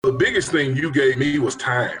The biggest thing you gave me was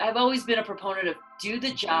time. I've always been a proponent of do the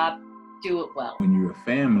job, do it well. When you're a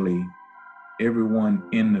family, everyone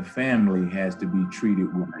in the family has to be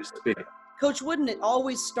treated with respect. Coach Wooden, it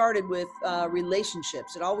always started with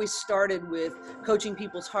relationships. It always started with coaching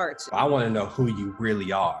people's hearts. I want to know who you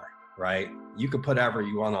really are, right? You can put whatever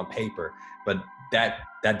you want on paper, but that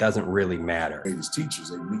doesn't really matter. His teachers,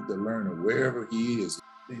 they meet the learner wherever he is.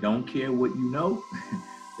 They don't care what you know.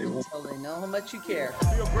 Until they know how much you care. Be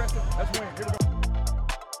aggressive. Let's win. Here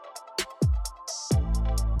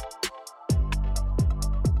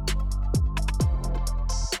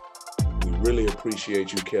we go. We really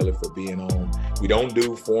appreciate you, Kelly, for being on. We don't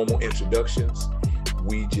do formal introductions.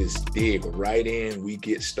 We just dig right in. We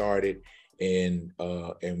get started, and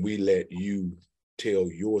we let you tell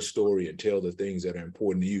your story and tell the things that are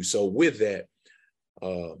important to you. So with that,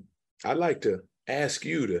 I'd like to ask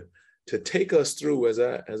you to take us through, as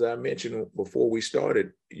I mentioned before we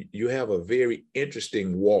started, you have a very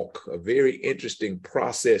interesting walk, a very interesting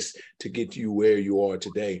process to get you where you are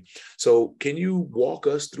today. So can you walk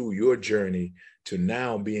us through your journey to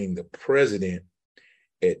now being the president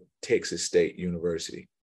at Texas State University?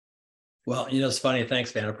 Well, it's funny.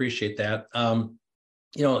 Thanks, man. I appreciate that. I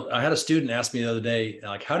had a student ask me the other day,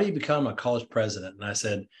 like, how do you become a college president? And I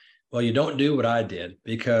said, well, you don't do what I did,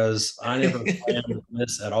 because I never planned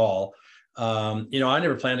this at all. I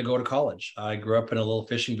never planned to go to college. I grew up in a little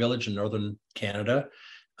fishing village in northern Canada.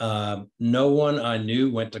 No one I knew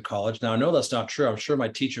went to college. Now, I know that's not true. I'm sure my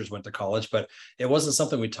teachers went to college, but it wasn't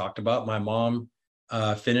something we talked about. My mom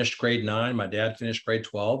finished grade 9. My dad finished grade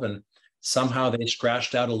 12, and somehow they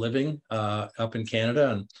scratched out a living up in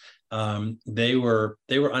Canada. And they were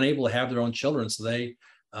unable to have their own children, so they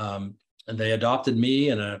adopted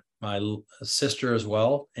me and my sister as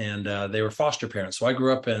well, and they were foster parents. So I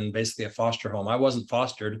grew up in basically a foster home. I wasn't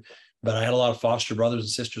fostered, but I had a lot of foster brothers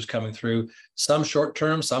and sisters coming through, some short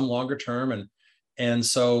term, some longer term, and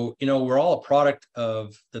so we're all a product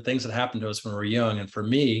of the things that happened to us when we were young. And for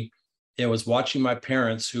me, it was watching my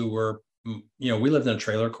parents, who were, we lived in a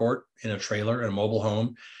trailer court, in a mobile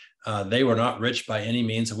home. They were not rich by any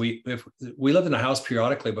means. We lived in a house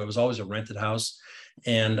periodically, but it was always a rented house.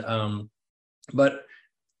 And but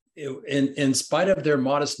in spite of their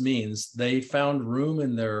modest means, they found room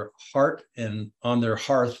in their heart and on their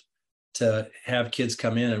hearth to have kids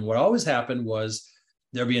come in. And what always happened was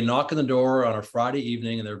there'd be a knock on the door on a Friday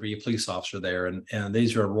evening, and there'd be a police officer there. And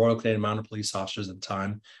these were Royal Canadian Mounted police officers at the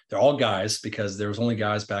time. They're all guys, because there was only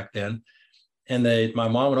guys back then. And my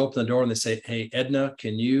mom would open the door and they say, hey, Edna,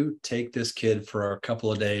 can you take this kid for a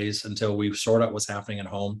couple of days until we sort out what's happening at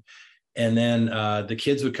home? And then the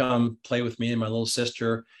kids would come play with me and my little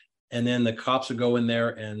sister. And then the cops would go in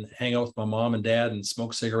there and hang out with my mom and dad and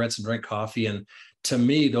smoke cigarettes and drink coffee. And to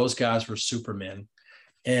me, those guys were supermen.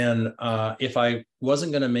 And if I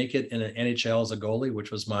wasn't going to make it in an NHL as a goalie, which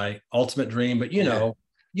was my ultimate dream, but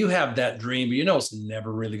you have that dream, but it's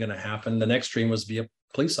never really going to happen. The next dream was to be a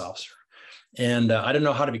police officer. And I didn't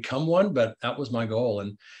know how to become one, but that was my goal.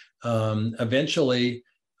 And eventually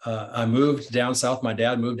I moved down south. My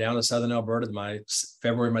dad moved down to Southern Alberta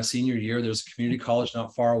February, my senior year. There's a community college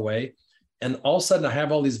not far away. And all of a sudden I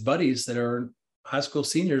have all these buddies that are high school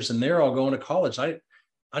seniors, and they're all going to college. I didn't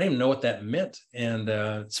even know what that meant. And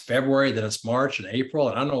it's February, then it's March and April,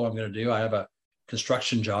 and I don't know what I'm going to do. I have a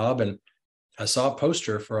construction job, and I saw a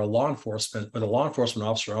poster for a law enforcement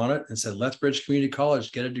officer on it, and said, Lethbridge Community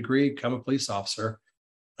College, get a degree, become a police officer.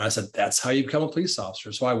 And I said, that's how you become a police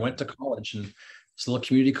officer. So I went to college, and it's a little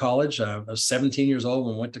community college. I was 17 years old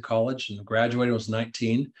when I went to college, and graduated when I was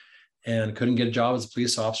 19, and couldn't get a job as a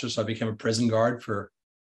police officer. So I became a prison guard for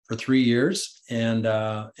 3 years. And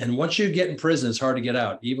once you get in prison, it's hard to get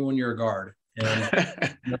out, even when you're a guard. And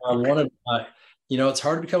I wanted, it's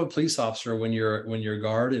hard to become a police officer when you're a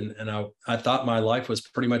guard. And I thought my life was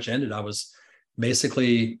pretty much ended. I was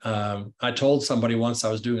basically, I told somebody once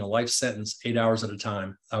I was doing a life sentence 8 hours at a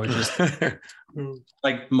time. I was just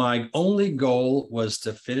like, my only goal was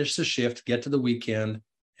to finish the shift, get to the weekend,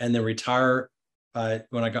 and then retire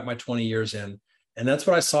when I got my 20 years in. And that's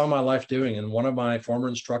what I saw my life doing. And one of my former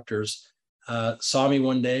instructors saw me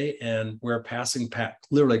one day, and we're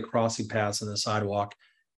literally crossing paths on the sidewalk.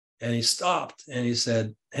 And he stopped and he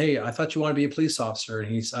said, hey, I thought you want to be a police officer.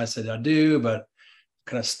 And I said, I do, but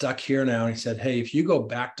kind of stuck here now. And he said, hey, if you go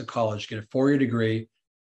back to college, get a 4-year degree,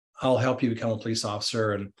 I'll help you become a police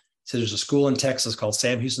officer. And he said, there's a school in Texas called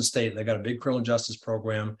Sam Houston State. They got a big criminal justice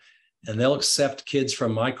program, and they'll accept kids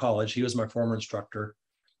from my college. He was my former instructor.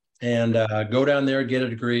 And go down there, get a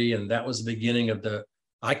degree. And that was the beginning of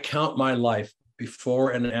I count my life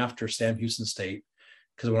before and after Sam Houston State,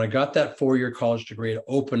 because when I got that 4-year college degree, it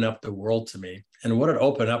opened up the world to me. And what it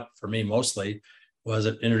opened up for me mostly was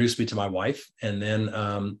it introduced me to my wife, and then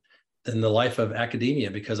the life of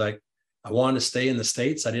academia, because I wanted to stay in the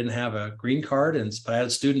States. I didn't have a green card, but I had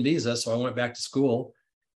a student visa. So I went back to school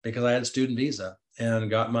because I had a student visa and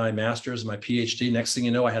got my master's, my PhD. Next thing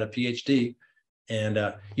you know, I had a PhD. And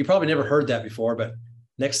you probably never heard that before, but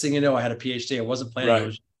next thing you know, I had a PhD. I wasn't planning. Right. I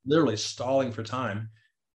was literally stalling for time.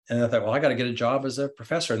 And I thought, well, I got to get a job as a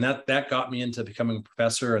professor. And that got me into becoming a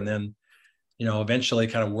professor. And then, eventually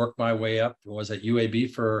kind of worked my way up. I was at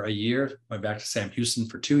UAB for a year, went back to Sam Houston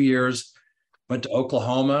for 2 years, went to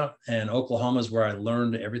Oklahoma, and Oklahoma is where I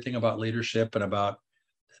learned everything about leadership and about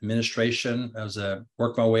administration. I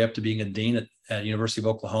worked my way up to being a dean at University of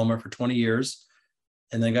Oklahoma for 20 years,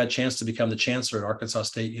 and then got a chance to become the chancellor at Arkansas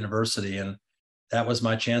State University. And that was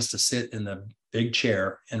my chance to sit in the big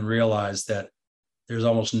chair and realize that there's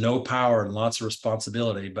almost no power and lots of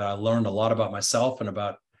responsibility, but I learned a lot about myself and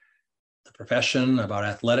about the profession, about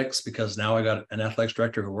athletics, because now I got an athletics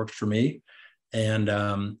director who works for me, and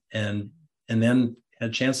then had a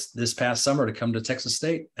chance this past summer to come to Texas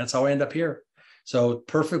State. That's how I end up here. So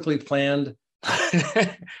perfectly planned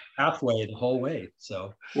pathway the whole way.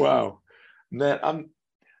 So wow, man,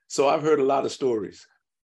 I've heard a lot of stories,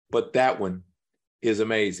 but that one is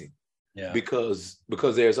amazing. Yeah, because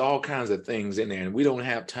there's all kinds of things in there, and we don't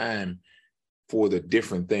have time for the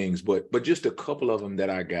different things, but just a couple of them that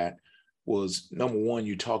I got was, number one,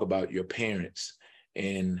 you talk about your parents.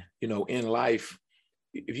 And, in life,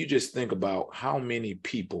 if you just think about how many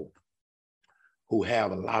people who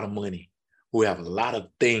have a lot of money, who have a lot of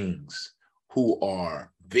things, who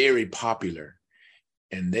are very popular,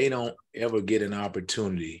 and they don't ever get an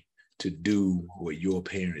opportunity to do what your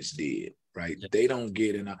parents did, right? Yeah. They don't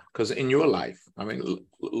get because in your life, I mean,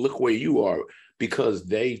 look where you are, because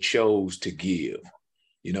they chose to give.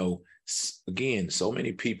 Again, so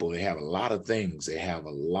many people, they have a lot of things, they have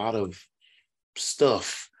a lot of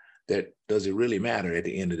stuff that doesn't really matter at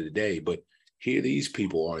the end of the day. But here these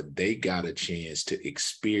people they got a chance to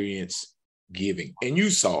experience giving, and you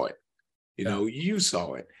saw it. You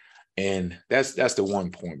saw it. And that's the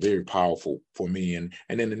one point, very powerful for me. And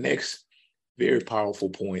then the next very powerful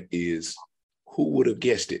point is, who would have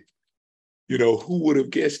guessed it? Who would have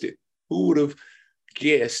guessed it? Who would have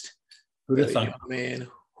guessed a young man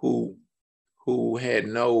who had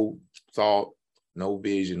no thought, no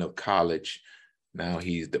vision of college, now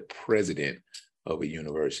he's the president of a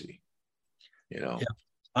university, Yeah.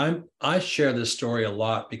 I share this story a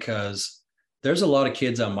lot because there's a lot of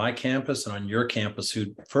kids on my campus and on your campus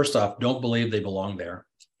who, first off, don't believe they belong there.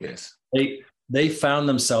 Yes. They found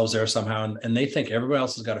themselves there somehow, and they think everybody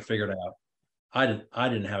else has got it figured out. I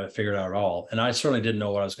didn't have it figured out at all. And I certainly didn't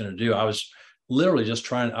know what I was going to do. I was literally just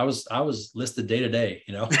trying. I was listed day to day,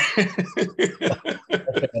 an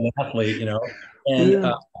athlete, and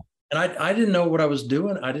I didn't know what I was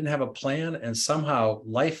doing. I didn't have a plan, and somehow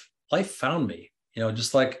life found me,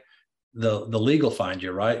 just like the legal find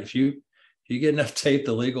you, right? If you get enough tape,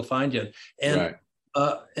 the legal find you. And right.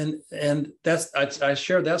 And that's I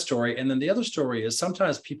shared that story. And then the other story is,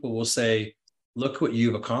 sometimes people will say, look what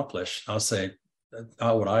you've accomplished. I'll say,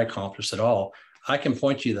 not what I accomplished at all. I can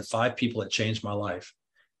point you to 5 people that changed my life.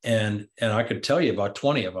 And I could tell you about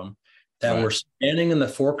 20 of them that were standing in the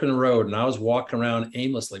fork in the road, and I was walking around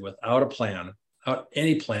aimlessly without a plan, without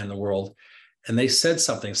any plan in the world. And they said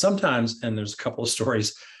something. Sometimes, and there's a couple of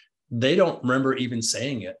stories, they don't remember even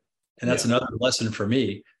saying it. And that's another lesson for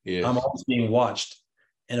me. Yes. I'm always being watched.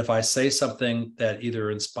 And if I say something that either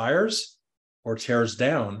inspires or tears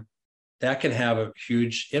down, that can have a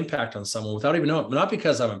huge impact on someone without even knowing, not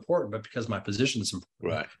because I'm important, but because my position is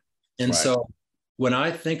important. Right. And so when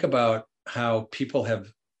I think about how people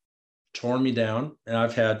have torn me down,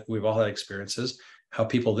 and we've all had experiences, how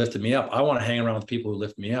people lifted me up, I want to hang around with people who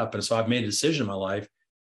lift me up. And so I've made a decision in my life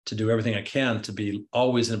to do everything I can to be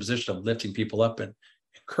always in a position of lifting people up and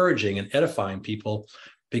encouraging and edifying people,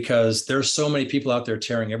 because there's so many people out there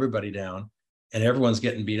tearing everybody down, and everyone's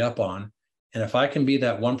getting beat up on. And if I can be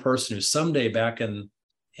that one person who someday back in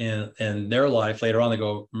their life later on, they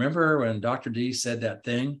go, remember when Dr. D said that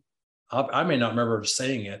thing? I may not remember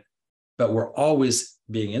saying it, but we're always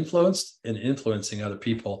being influenced and influencing other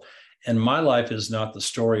people. And my life is not the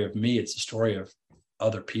story of me; it's the story of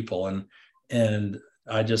other people. And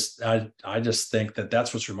I just think that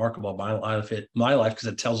that's what's remarkable about my life, because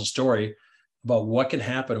it tells a story about what can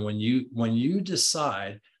happen when you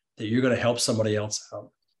decide that you're going to help somebody else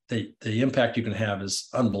out. The impact you can have is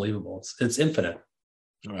unbelievable. It's infinite.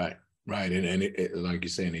 Right. And it, like you're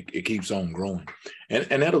saying, it keeps on growing.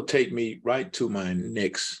 And that'll take me right to my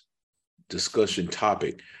next discussion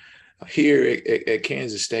topic. Here at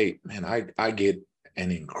Kansas State, man, I get an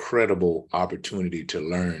incredible opportunity to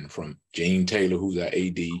learn from Gene Taylor, who's our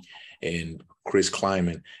AD, and Chris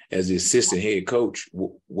Kleiman as the assistant head coach.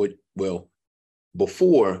 Well,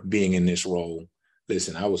 before being in this role,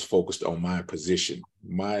 listen, I was focused on my position,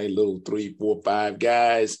 my little 3, 4, 5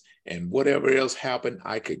 guys, and whatever else happened,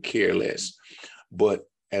 I could care less. But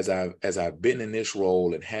as I've been in this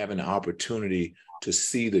role and having the opportunity to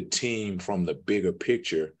see the team from the bigger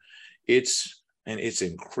picture, it's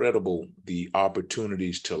incredible the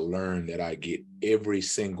opportunities to learn that I get every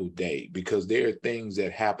single day, because there are things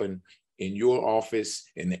that happen in your office,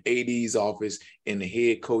 in the AD's office, in the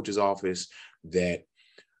head coach's office that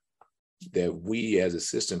we as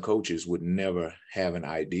assistant coaches would never have an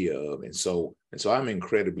idea of. And so I'm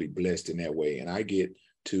incredibly blessed in that way. And I get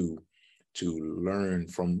to learn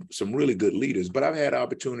from some really good leaders, but I've had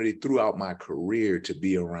opportunity throughout my career to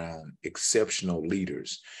be around exceptional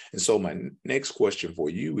leaders. And so my next question for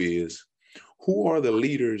you is, who are the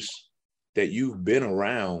leaders that you've been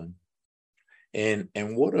around, and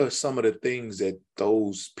what are some of the things that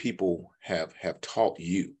those people have taught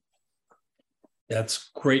you? That's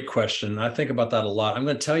a great question. I think about that a lot. I'm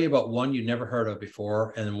going to tell you about one you never heard of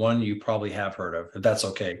before and one you probably have heard of, if that's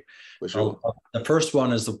okay. For sure. The first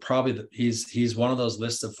one is he's one of those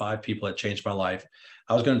lists of 5 people that changed my life.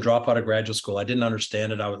 I was going to drop out of graduate school. I didn't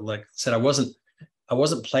understand it. I wasn't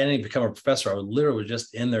planning to become a professor. I was literally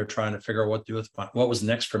just in there trying to figure out what to do with what was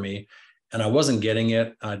next for me. And I wasn't getting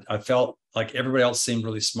it. I felt like everybody else seemed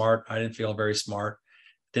really smart. I didn't feel very smart.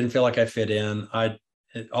 Didn't feel like I fit in.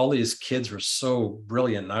 All these kids were so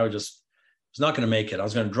brilliant, and I was not going to make it. I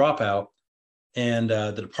was going to drop out. And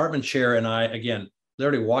the department chair and I, again,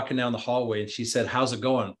 literally walking down the hallway, and she said, "How's it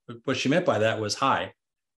going?" What she meant by that was hi.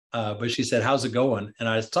 But she said, "How's it going?" And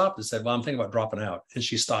I stopped and said, "Well, I'm thinking about dropping out." And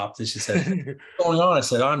she stopped and she said, "What's going on?" I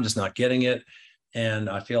said, "I'm just not getting it. And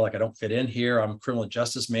I feel like I don't fit in here. I'm a criminal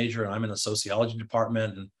justice major, and I'm in the sociology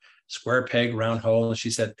department, and square peg, round hole." And she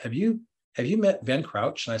said, Have you met Ben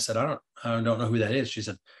Crouch? And I said, I don't know who that is. She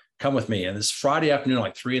said, "Come with me." And this Friday afternoon,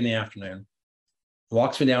 like 3 p.m,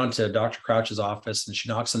 walks me down to Dr. Crouch's office, and she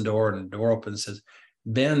knocks on the door, and the door opens and says,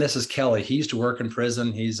 "Ben, this is Kelly. He used to work in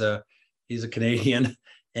prison. He's a Canadian,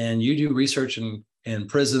 and you do research in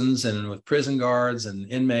prisons and with prison guards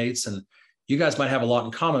and inmates, and you guys might have a lot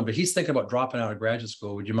in common, but he's thinking about dropping out of graduate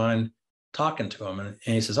school. Would you mind talking to him?" And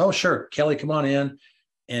he says, "Oh, sure. Kelly, come on in."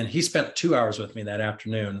 And he spent 2 hours with me that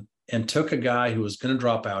afternoon and took a guy who was going to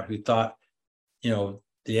drop out, who thought, the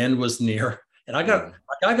end was near. And I got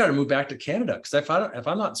to move back to Canada, because if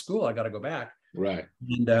I'm not in school, I got to go back. Right.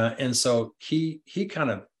 And so he kind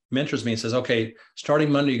of mentors me and says, "Okay,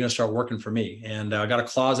 starting Monday, you're going to start working for me." And I got a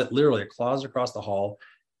closet, literally a closet across the hall.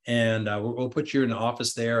 And we'll put you in the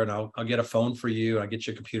office there, and I'll get a phone for you. I'll get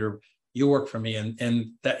you a computer. You work for me.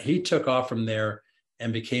 And that he took off from there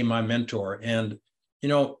and became my mentor. And,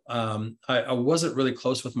 I wasn't really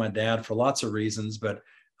close with my dad for lots of reasons, but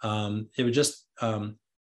it was just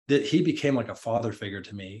that he became like a father figure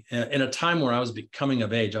to me in a time where I was becoming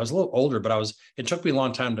of age. I was a little older, but it took me a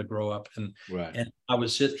long time to grow up. And, right. And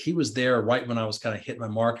he was there right when I was kind of hitting my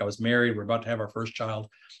mark. I was married. We're about to have our first child.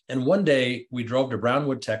 And one day we drove to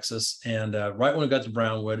Brownwood, Texas. And right when we got to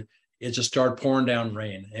Brownwood, it just started pouring down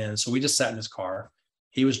rain. And so we just sat in his car.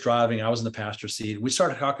 He was driving. I was in the passenger seat. We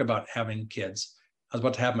started talking about having kids. I was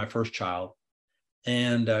about to have my first child.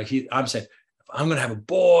 And I'm saying, I'm going to have a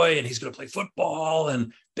boy, and he's going to play football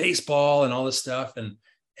and baseball and all this stuff. And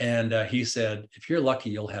he said, "If you're lucky,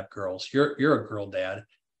 you'll have girls. You're a girl dad."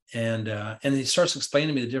 And he starts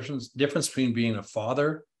explaining to me the difference between being a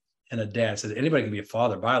father and a dad. He said, anybody can be a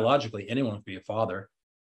father. Biologically, anyone can be a father,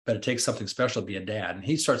 but it takes something special to be a dad. And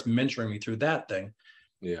he starts mentoring me through that thing.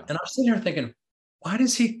 Yeah. And I'm sitting here thinking, why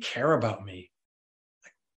does he care about me?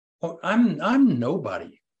 Well, I'm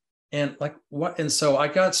nobody. And like what? And so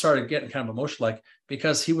I started getting kind of emotional,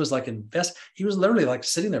 because he was he was literally like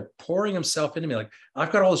sitting there pouring himself into me. Like,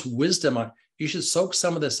 I've got all this wisdom. You should soak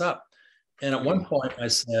some of this up. And at one point I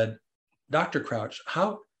said, "Dr. Crouch,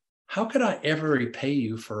 how could I ever repay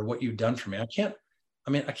you for what you've done for me?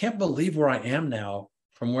 I can't believe where I am now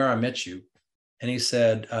from where I met you." And he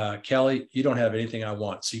said, "Kelly, you don't have anything I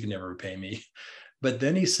want, so you can never repay me." But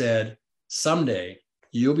then he said, "Someday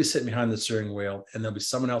you'll be sitting behind the steering wheel, and there'll be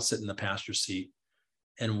someone else sitting in the passenger seat.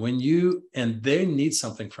 And and they need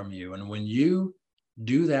something from you. And when you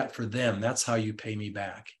do that for them, that's how you pay me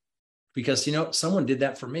back." Because, someone did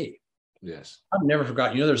that for me. Yes. I've never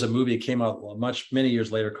forgotten. There's a movie that came out many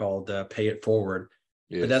years later called Pay It Forward.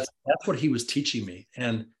 Yes. But that's what he was teaching me.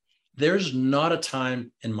 And there's not a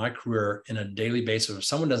time in my career in a daily basis where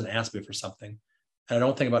someone doesn't ask me for something. And I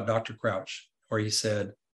don't think about Dr. Crouch, where he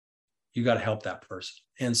said, you got to help that person.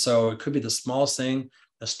 And so it could be the smallest thing.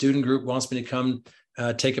 A student group wants me to come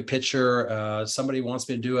take a picture. Somebody wants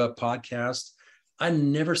me to do a podcast. I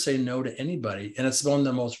never say no to anybody. And it's one of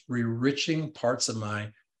the most enriching parts of my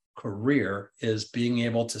career is being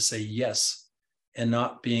able to say yes and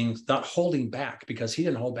not holding back, because he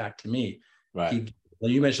didn't hold back to me. Right.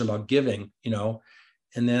 You mentioned about giving,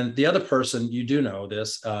 and then the other person, you do know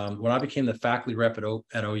this, when I became the faculty rep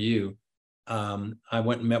at OU, I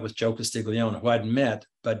went and met with Joe Castiglione, who I'd met,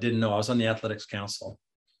 but didn't know. I was on the athletics council.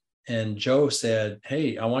 And Joe said,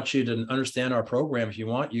 hey, I want you to understand our program. If you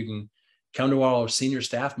want, you can come to all our senior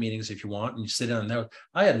staff meetings if you want, and you sit down there.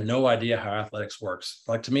 I had no idea how athletics works.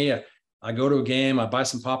 Like, to me, I go to a game, I buy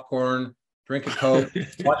some popcorn, drink a Coke,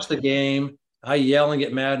 watch the game, I yell and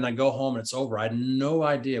get mad, and I go home and it's over. I had no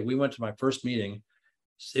idea. We went to my first meeting.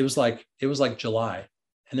 It was like July.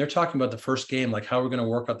 And they're talking about the first game, like how we're going to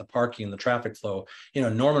work out the parking and the traffic flow.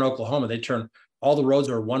 Norman, Oklahoma, they turn all the roads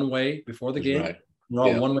are one way before the game. Right. We're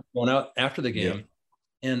all one way going out after the game.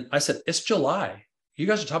 Yeah. And I said, it's July. You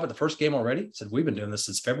guys are talking about the first game already? I said, we've been doing this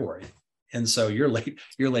since February. And so you're late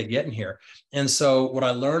getting here. And so what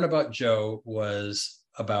I learned about Joe was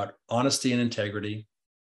about honesty and integrity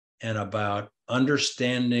and about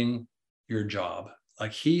understanding your job.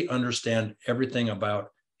 Like, he understand everything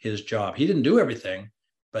about his job. He didn't do everything,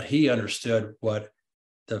 but he understood what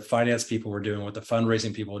the finance people were doing, what the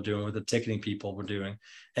fundraising people were doing, what the ticketing people were doing.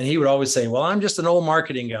 And he would always say, well, I'm just an old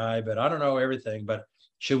marketing guy, but I don't know everything, but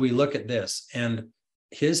should we look at this? And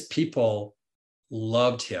his people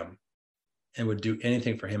loved him and would do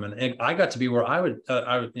anything for him. And I got to be where I would,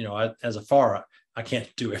 as a FAR, I can't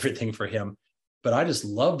do everything for him, but I just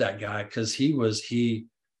loved that guy because he was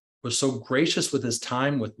so gracious with his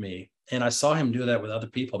time with me. And I saw him do that with other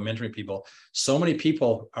people, mentoring people. So many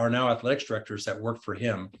people are now athletics directors that work for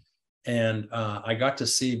him. And I got to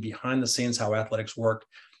see behind the scenes how athletics work.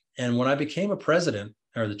 And when I became a president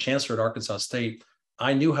or the chancellor at Arkansas State,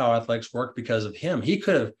 I knew how athletics worked because of him. He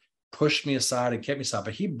could have pushed me aside and kept me aside,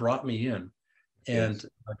 but he brought me in. And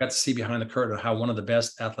I got to see behind the curtain how one of the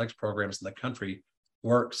best athletics programs in the country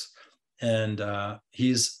works. And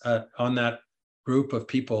he's on that group of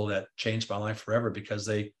people that changed my life forever because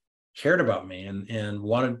they cared about me and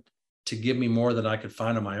wanted to give me more than I could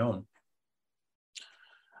find on my own.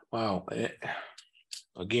 Wow.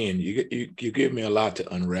 Again, you give me a lot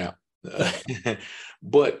to unwrap.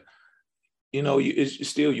 But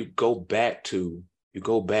you go back to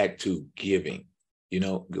giving.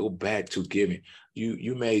 Go back to giving.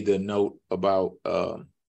 You made the note about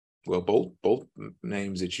both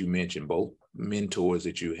names that you mentioned, both mentors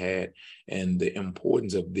that you had, and the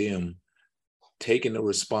importance of them taking the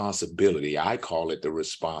responsibility. I call it the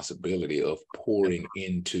responsibility of pouring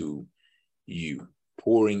into you,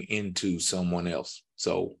 pouring into someone else.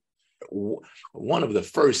 So one of the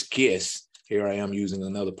first guests, here I am using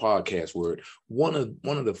another podcast word, one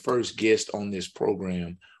of the first guests on this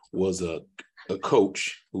program was a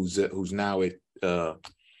coach who's now at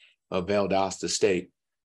Valdosta State,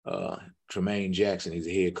 Tremaine Jackson. He's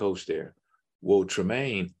a head coach there. Well,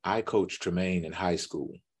 I coached Tremaine in high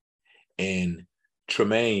school, and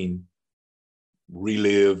Tremaine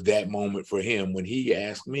relived that moment for him when he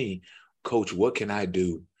asked me, Coach, what can I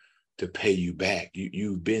do to pay you back?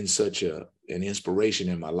 You've been such an inspiration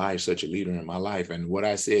in my life, such a leader in my life. And what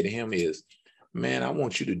I said to him is, man, I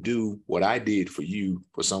want you to do what I did for you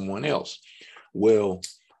for someone else. Well,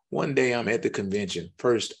 one day I'm at the convention.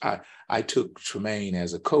 First, I took Tremaine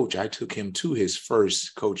as a coach. I took him to his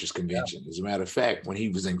first coaches convention. As a matter of fact, when he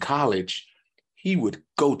was in college, he would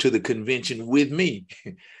go to the convention with me.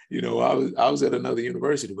 I was at another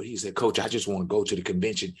university, but he said, Coach, I just want to go to the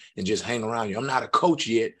convention and just hang around you. I'm not a coach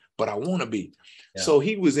yet, but I want to be. Yeah. So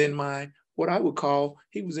he was in my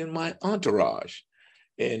entourage.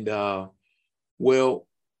 And a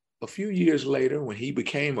few years later, when he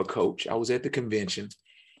became a coach, I was at the convention.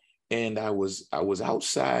 And I was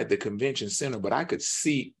outside the convention center, but I could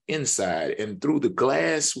see inside. And through the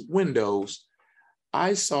glass windows,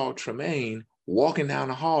 I saw Tremaine walking down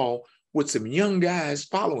the hall with some young guys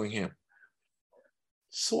following him.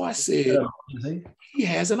 So I said, he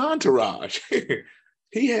has an entourage.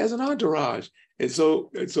 He has an entourage. And so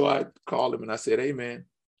I called him and I said, hey, man,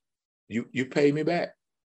 you pay me back.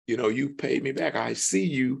 You paid me back. I see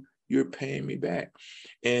you. You're paying me back.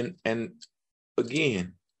 And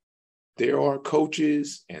again, there are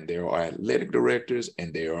coaches and there are athletic directors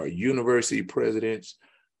and there are university presidents.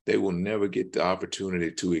 They will never get the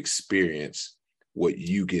opportunity to experience what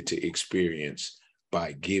you get to experience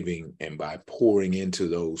by giving and by pouring into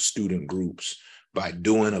those student groups, by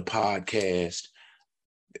doing a podcast.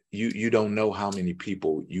 You don't know how many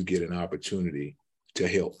people you get an opportunity to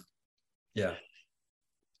help. Yeah.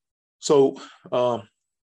 So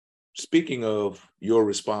speaking of your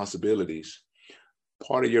responsibilities,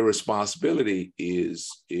 part of your responsibility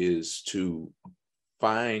is to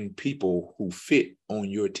find people who fit on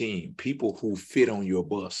your team, people who fit on your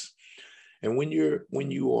bus. And when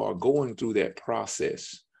you are going through that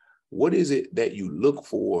process, what is it that you look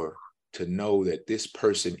for to know that this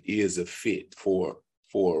person is a fit for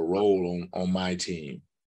a role on my team?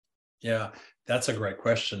 Yeah, that's a great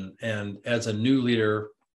question. And as a new leader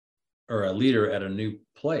or a leader at a new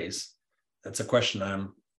place, that's a question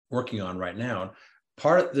I'm working on right now.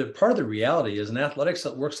 Part of the reality is in athletics,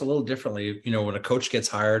 it works a little differently. You know, when a coach gets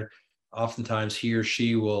hired, oftentimes he or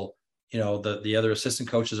she will, you know, the other assistant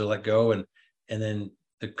coaches are let go, and then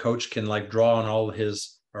the coach can like draw on all of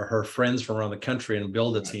his or her friends from around the country and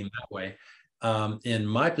build a team that way. In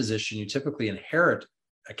my position, you typically inherit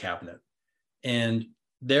a cabinet, and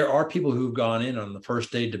there are people who've gone in on the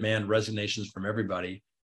first day, demand resignations from everybody.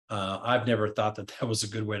 I've never thought that was a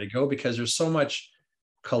good way to go, because there's so much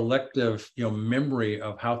collective, you know, memory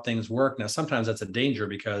of how things work. Now, sometimes that's a danger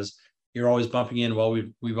because you're always bumping in. Well,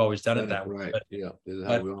 we've always done it that way. Right. Yeah, this is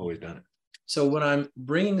how we've always done it. So when I'm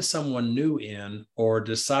bringing someone new in or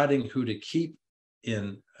deciding who to keep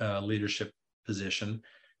in a leadership position,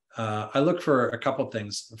 I look for a couple of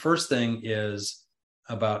things. The first thing is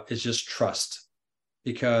just trust,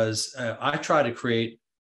 because I try to create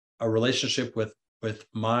a relationship with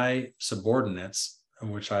my subordinates,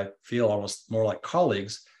 which I feel almost more like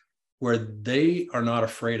colleagues, where they are not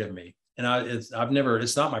afraid of me. And it's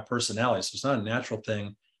not my personality, so it's not a natural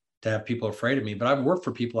thing to have people afraid of me. But I've worked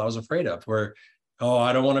for people I was afraid of, where, oh,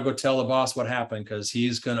 I don't want to go tell the boss what happened because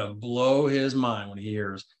he's going to blow his mind when he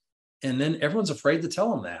hears. And then everyone's afraid to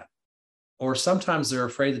tell him that. Or sometimes they're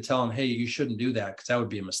afraid to tell him, hey, you shouldn't do that because that would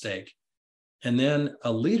be a mistake. And then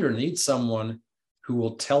a leader needs someone who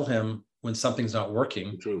will tell him when something's not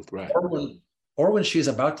working. Truth, right. Or when she's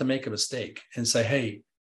about to make a mistake and say, hey,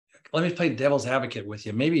 let me play devil's advocate with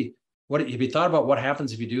you. Maybe have you thought about what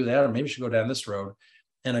happens if you do that? Or maybe you should go down this road.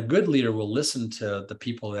 And a good leader will listen to the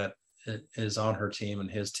people that is on her team and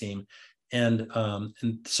his team. And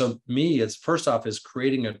so me, it's first off is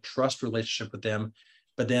creating a trust relationship with them.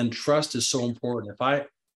 But then trust is so important.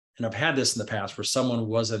 And I've had this in the past where someone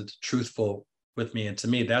wasn't truthful with me. And to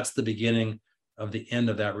me, that's the beginning of the end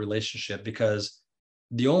of that relationship, because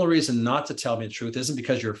the only reason not to tell me the truth isn't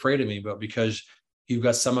because you're afraid of me, but because you've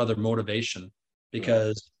got some other motivation,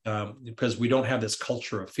 because we don't have this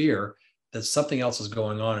culture of fear that something else is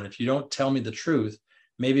going on. And if you don't tell me the truth,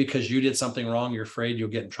 maybe because you did something wrong, you're afraid you'll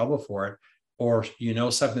get in trouble for it, or you know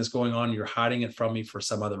something that's going on, you're hiding it from me for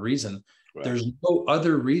some other reason. Right. There's no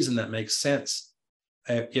other reason that makes sense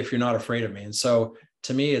if you're not afraid of me. And so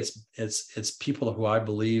to me, it's people who I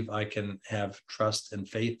believe I can have trust and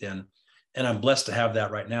faith in. And I'm blessed to have that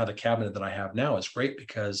right now. The cabinet that I have now is great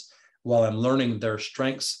because while I'm learning their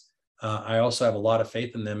strengths, I also have a lot of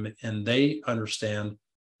faith in them, and they understand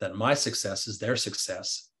that my success is their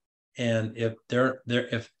success. And if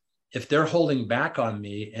they're holding back on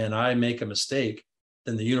me and I make a mistake,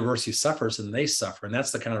 then the university suffers and they suffer. And that's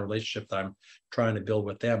the kind of relationship that I'm trying to build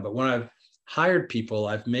with them. But when I've hired people,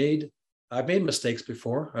 I've made mistakes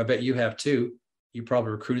before. I bet you have too. You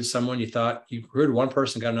probably recruited someone, you thought you recruited one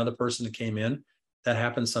person, got another person that came in. That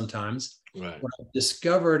happens sometimes. Right. What I've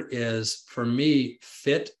discovered is, for me,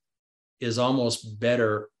 fit is almost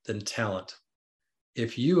better than talent.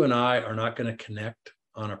 If you and I are not going to connect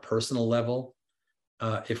on a personal level,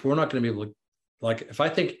 if we're not going to be able to, like, if I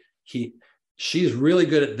think she's really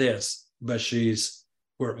good at this, but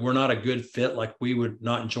we're not a good fit, like we would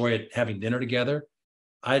not enjoy it having dinner together,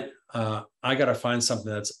 I got to find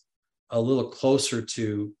something that's a little closer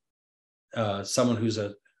to someone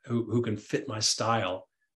who can fit my style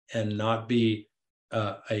and not be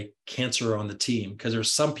a cancer on the team. Because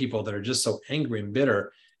there's some people that are just so angry and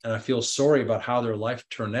bitter, and I feel sorry about how their life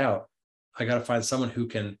turned out. I got to find someone who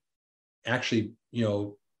can actually,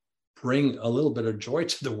 bring a little bit of joy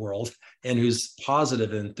to the world and who's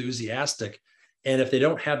positive and enthusiastic. And if they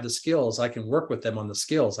don't have the skills, I can work with them on the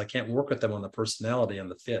skills. I can't work with them on the personality and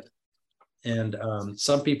the fit. And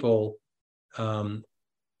some people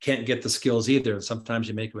can't get the skills either. And sometimes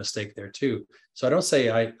you make a mistake there too. So I don't say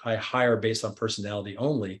I hire based on personality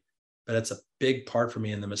only, but it's a big part for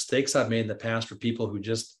me. And the mistakes I've made in the past were people who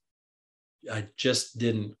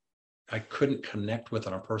I couldn't connect with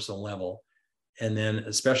on a personal level. And then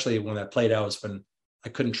especially when that played out was when I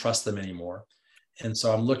couldn't trust them anymore. And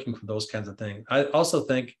so I'm looking for those kinds of things. I also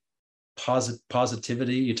think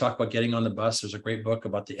positivity. You talk about getting on the bus. There's a great book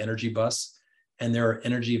about the energy bus, and there are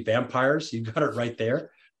energy vampires. You got it right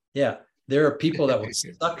there. Yeah. There are people that will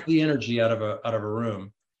suck the energy out of a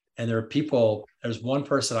room. And there are people, there's one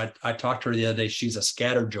person I talked to her the other day. She's a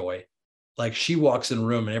scatterjoy. Like, she walks in a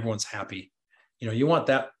room and everyone's happy. You want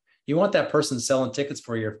that person selling tickets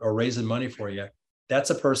for you or raising money for you.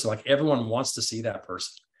 That's a person, like, everyone wants to see that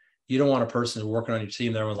person. You don't want a person who's working on your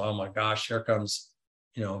team that everyone's like, oh my gosh, here comes,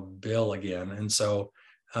 Bill again. And so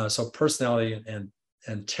personality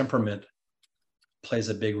and temperament plays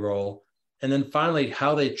a big role. And then finally,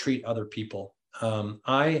 how they treat other people.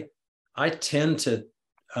 I tend to,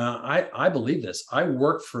 I believe this. I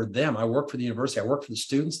work for them. I work for the university. I work for the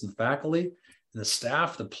students and the faculty and the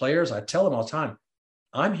staff, the players. I tell them all the time,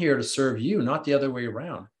 I'm here to serve you, not the other way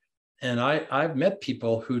around. And I've met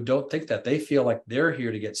people who don't think that. They feel like they're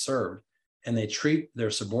here to get served, and they treat their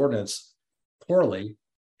subordinates poorly.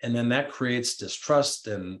 And then that creates distrust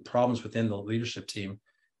and problems within the leadership team.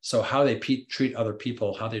 So how they treat other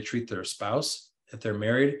people, how they treat their spouse, if they're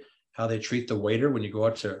married, how they treat the waiter when you go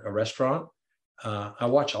out to a restaurant. I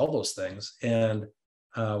watch all those things. And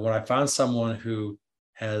when I find someone who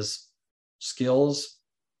has skills,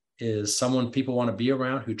 is someone people want to be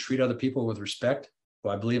around, who treat other people with respect, who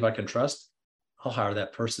I believe I can trust, I'll hire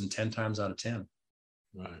that person 10 times out of 10.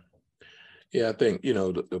 Right. Yeah, I think,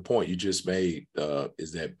 the point you just made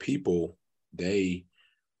is that people, they,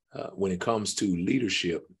 when it comes to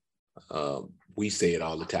leadership, we say it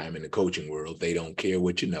all the time in the coaching world, they don't care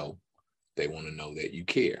what you know. They want to know that you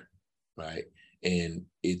care, right? And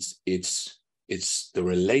it's the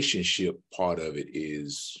relationship part of it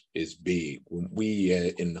is big. When we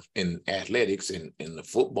in athletics and in the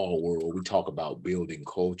football world, we talk about building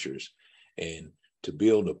cultures, and to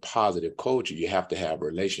build a positive culture, you have to have a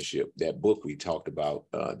relationship. That book we talked about,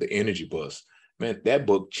 The Energy Bus, man, that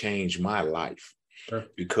book changed my life. Sure.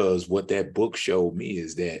 Because what that book showed me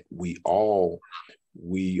is that we all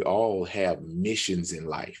have missions in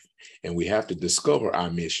life, and we have to discover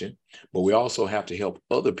our mission, but we also have to help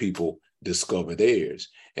other people discover theirs.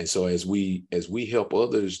 And so as we help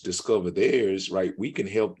others discover theirs, right, we can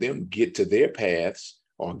help them get to their paths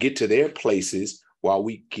or get to their places while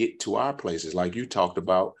we get to our places, like you talked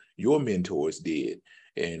about your mentors did.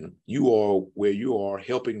 And you are where you are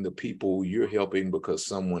helping the people you're helping because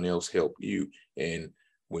someone else helped you. And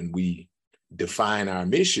when we define our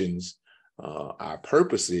missions, our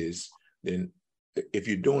purposes, then if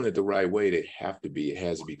you're doing it the right way, it has to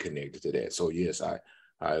be connected to that. So yes, I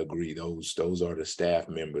agree. Those are the staff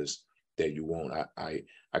members that you want. I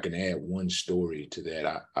can add one story to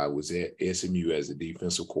that. I was at SMU as a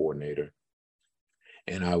defensive coordinator,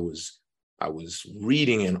 and I was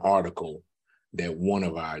reading an article that one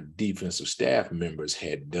of our defensive staff members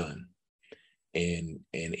had done. And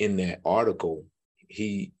in that article,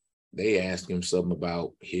 they asked him something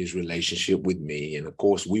about his relationship with me. And of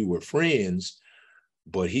course, we were friends,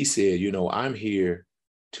 but he said, I'm here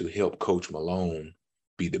to help Coach Malone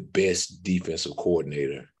be the best defensive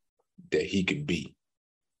coordinator that he could be.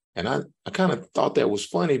 And I kind of thought that was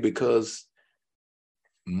funny, because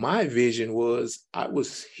my vision was I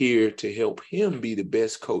was here to help him be the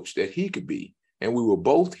best coach that he could be. And we were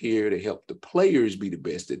both here to help the players be the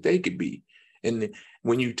best that they could be. And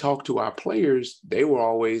when you talk to our players, they were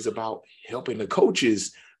always about helping the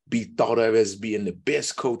coaches be thought of as being the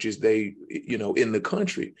best coaches in the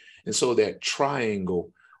country. And so that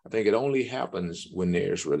triangle, I think it only happens when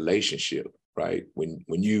there's relationship, right? When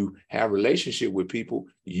you have relationship with people,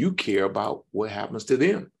 you care about what happens to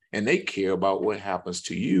them, and they care about what happens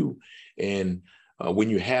to you. And when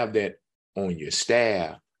you have that on your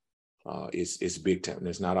staff, it's big time.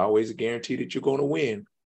 It's not always a guarantee that you're going to win,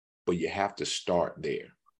 but you have to start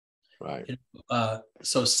there, right?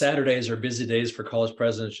 So Saturdays are busy days for college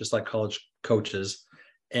presidents, just like college coaches.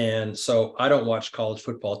 And so I don't watch college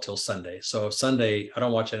football till Sunday. So Sunday, I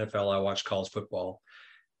don't watch NFL, I watch college football.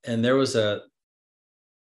 And there was a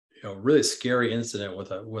really scary incident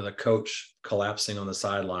with a coach collapsing on the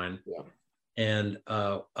sideline. Yeah. And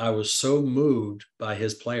I was so moved by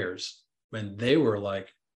his players when they were like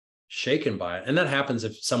shaken by it. And that happens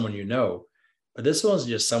if someone but this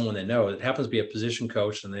wasn't just someone they know. It happens to be a position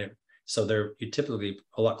coach, and you're typically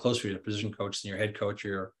a lot closer to your position coach than your head coach or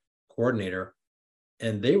your coordinator.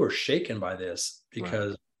 And they were shaken by this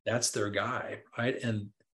because that's their guy, right? And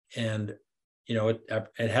it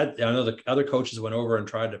had, I know the other coaches went over and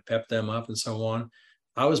tried to pep them up and so on.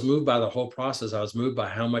 I was moved by the whole process. I was moved by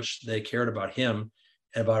how much they cared about him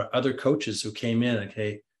and about other coaches who came in and,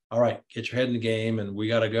 hey, all right, get your head in the game and we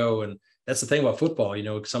got to go. And that's the thing about football,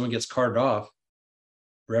 someone gets carted off,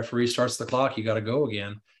 referee starts the clock, you got to go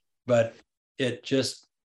again. But it just,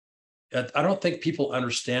 I don't think people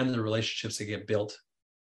understand the relationships that get built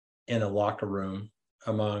in a locker room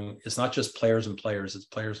among, it's not just players and players, it's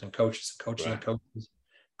players and coaches, coaches and coaches,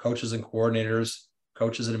 coaches and coordinators,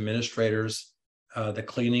 coaches and administrators, the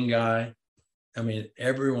cleaning guy. I mean,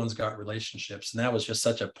 everyone's got relationships. And that was just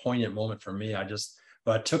such a poignant moment for me.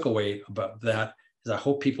 What I took away about that is I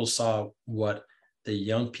hope people saw what the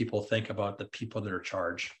young people think about the people that are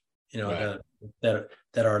charged, that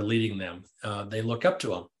are leading them. They look up to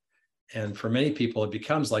them. And for many people, it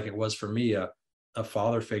becomes like it was for me, a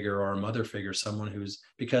father figure or a mother figure, someone who's,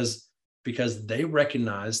 because they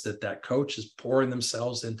recognize that coach is pouring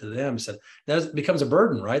themselves into them. So that becomes a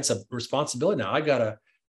burden, right? It's a responsibility. Now I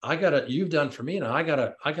gotta, you've done for me. Now I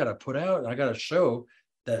gotta put out, I gotta show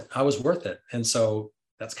that I was worth it. And so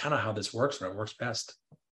that's kind of how this works when it works best.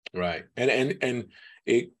 Right. And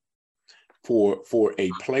it, for a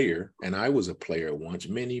player, and I was a player once,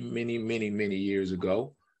 many years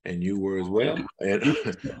ago, and you were as well. And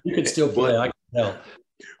you can still play, I can tell.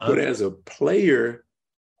 But as a player,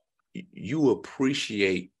 you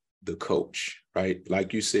appreciate the coach, right?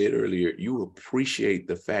 Like you said earlier, you appreciate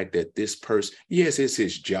the fact that this person, yes, it's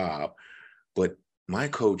his job, but my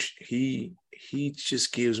coach, he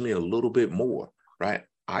just gives me a little bit more, right?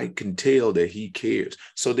 I can tell that he cares.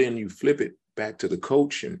 So then you flip it back to the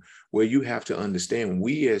coach, and where you have to understand,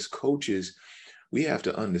 we as coaches, we have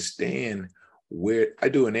to understand where. I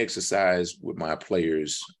do an exercise with my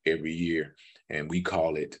players every year, and we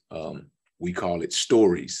call it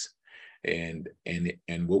stories. And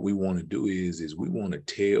what we want to do is we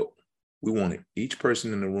want each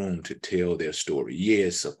person in the room to tell their story.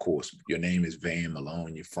 Yes, of course, your name is Van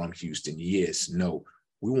Malone, you're from Houston. Yes, no,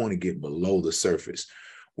 we want to get below the surface.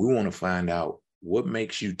 We want to find out what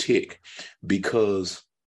makes you tick, because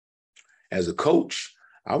as a coach,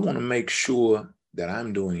 I want to make sure that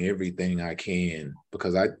I'm doing everything I can,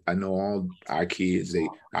 because I know all our kids,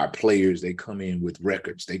 our players, they come in with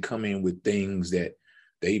records. They come in with things that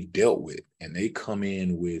they've dealt with, and they come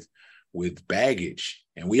in with baggage,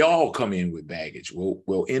 and we all come in with baggage.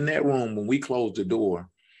 Well, in that room, when we close the door,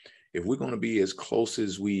 if we're going to be as close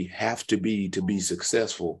as we have to be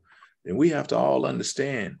successful, then we have to all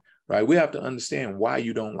understand, right? We have to understand why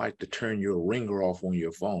you don't like to turn your ringer off on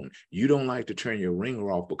your phone. You don't like to turn your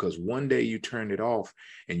ringer off because one day you turned it off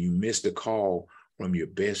and you missed a call from your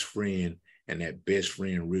best friend, and that best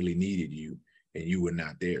friend really needed you and you were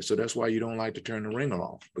not there. So that's why you don't like to turn the ringer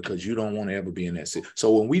off, because you don't want to ever be in that situation.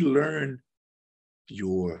 So when we learn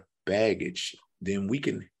your baggage, then we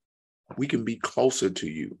can be closer to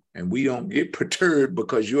you, and we don't get perturbed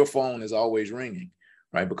because your phone is always ringing,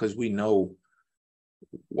 right? Because we know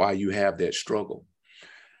why you have that struggle.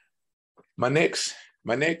 My next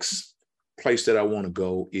place that I want to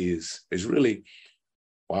go is really,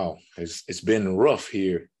 wow, it's been rough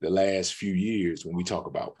here the last few years when we talk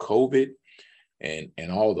about COVID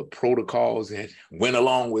and all the protocols that went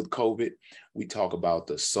along with COVID. We talk about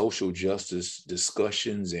the social justice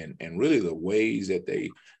discussions and really the ways that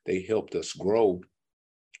they helped us grow.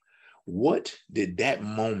 What did that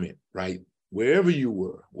moment, right, wherever you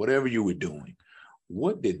were, whatever you were doing,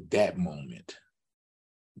 what did that moment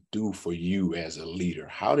do for you as a leader?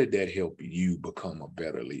 How did that help you become a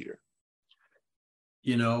better leader?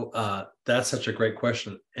 That's such a great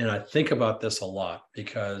question. And I think about this a lot,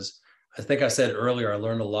 because I think I said earlier, I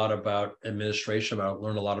learned a lot about administration, but I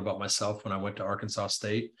learned a lot about myself when I went to Arkansas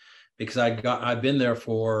State, because I've been there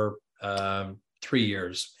for 3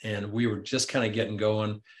 years, and we were just kind of getting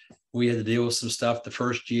going. We had to deal with some stuff the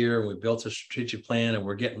first year. We built a strategic plan, and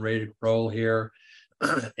we're getting ready to roll here.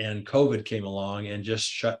 And COVID came along and just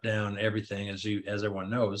shut down everything, as everyone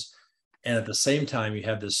knows. And at the same time, you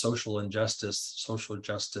have this social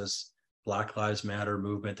justice, Black Lives Matter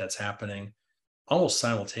movement that's happening almost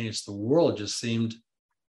simultaneously. The world just seemed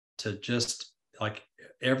to just, like,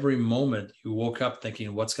 every moment you woke up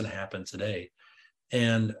thinking, what's going to happen today?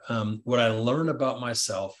 And what I learned about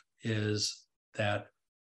myself is that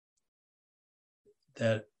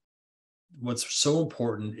what's so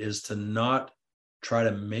important is to not try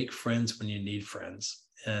to make friends when you need friends.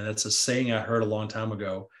 And that's a saying I heard a long time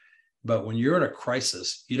ago. But when you're in a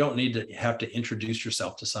crisis, you don't need to have to introduce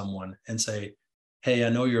yourself to someone and say, hey, I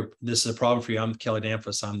know this is a problem for you. I'm Kelly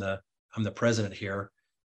Danfus. I'm the president here.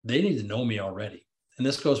 They need to know me already. And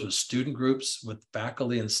this goes with student groups, with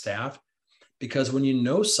faculty and staff, because when you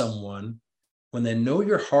know someone, when they know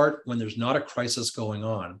your heart, when there's not a crisis going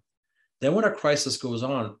on, then when a crisis goes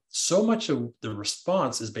on, so much of the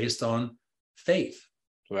response is based on faith,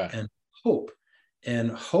 right, and hope.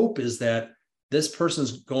 And hope is that this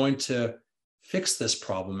person's going to fix this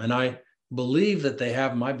problem. And I believe that they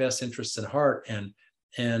have my best interests in heart,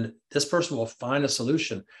 and this person will find a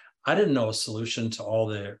solution. I didn't know a solution to all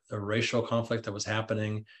the racial conflict that was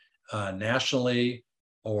happening nationally,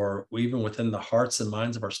 or even within the hearts and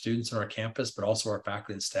minds of our students on our campus, but also our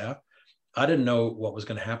faculty and staff. I didn't know what was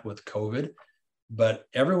going to happen with COVID, but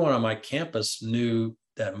everyone on my campus knew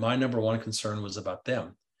that my number one concern was about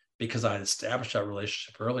them, because I had established that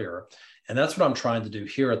relationship earlier. And that's what I'm trying to do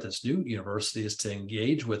here at this new university, is to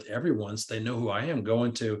engage with everyone so they know who I am,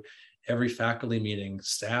 going to every faculty meeting,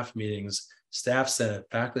 staff meetings, staff senate,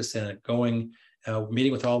 faculty senate, going,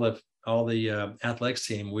 meeting with all the athletics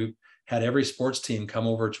team. We've had every sports team come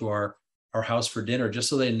over to our house for dinner just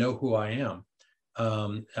so they know who I am.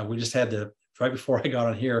 And we just had right before I got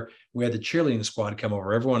on here, we had the cheerleading squad come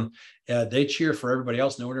over. Everyone, they cheer for everybody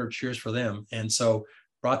else. No one ever cheers for them. And so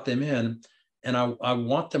brought them in, and I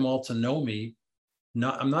want them all to know me.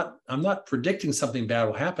 I'm not predicting something bad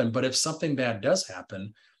will happen, but if something bad does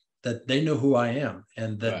happen, that they know who I am,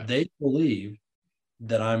 and that they believe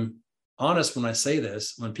that I'm honest when I say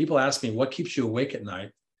this. When people ask me, what keeps you awake at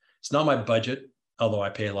night? It's not my budget, although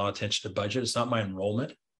I pay a lot of attention to budget. It's not my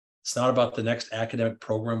enrollment. It's not about the next academic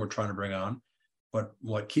program we're trying to bring on.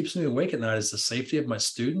 What keeps me awake at night is the safety of my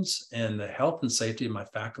students and the health and safety of my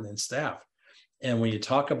faculty and staff. And when you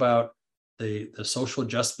talk about the social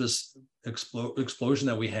justice explosion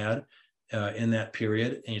that we had in that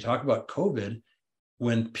period, and you talk about COVID,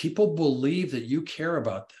 when people believe that you care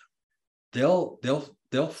about them,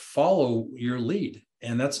 they'll follow your lead.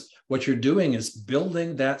 And that's what you're doing, is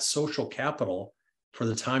building that social capital for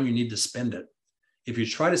the time you need to spend it. If you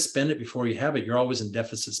try to spend it before you have it, you're always in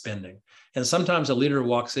deficit spending. And sometimes a leader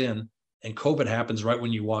walks in and COVID happens right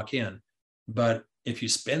when you walk in. But if you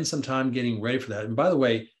spend some time getting ready for that, and by the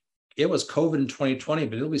way, it was COVID in 2020,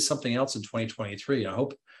 but it'll be something else in 2023. I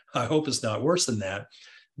hope it's not worse than that.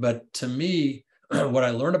 But to me, what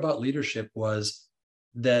I learned about leadership was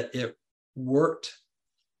that it worked,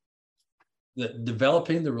 that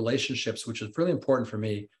developing the relationships, which is really important for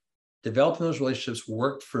me, developing those relationships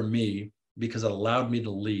worked for me because it allowed me to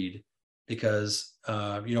lead. Because,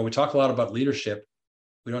 we talk a lot about leadership.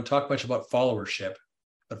 We don't talk much about followership,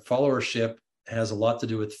 but followership has a lot to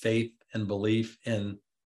do with faith and belief and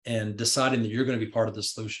deciding that you're going to be part of the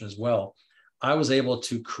solution as well. I was able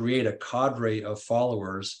to create a cadre of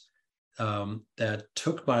followers that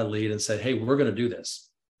took my lead and said, hey, we're going to do this.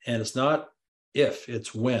 And it's not if,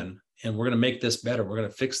 it's when. And we're going to make this better. We're going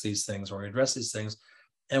to fix these things, or address these things.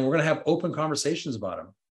 And we're going to have open conversations about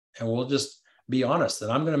them. And we'll just be honest that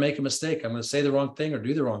I'm going to make a mistake. I'm going to say the wrong thing or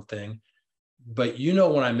do the wrong thing. But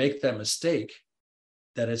when I make that mistake,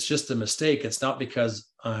 that it's just a mistake. It's not because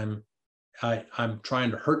I'm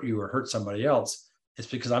trying to hurt you or hurt somebody else. It's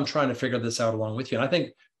because I'm trying to figure this out along with you. And I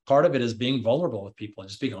think part of it is being vulnerable with people and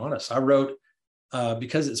just being honest. I wrote,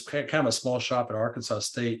 because it's kind of a small shop at Arkansas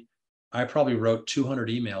State, I probably wrote 200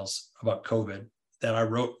 emails about COVID that I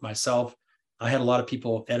wrote myself. I had a lot of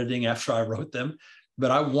people editing after I wrote them,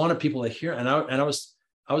 but I wanted people to hear. And I was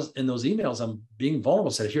in those emails, I'm being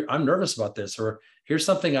vulnerable, said, here, I'm nervous about this, or here's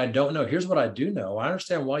something I don't know. Here's what I do know. I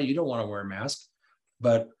understand why you don't want to wear a mask,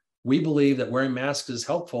 but we believe that wearing masks is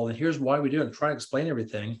helpful. And here's why we do it, and try to explain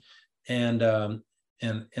everything. And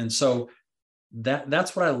so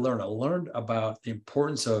that's what I learned. I learned about the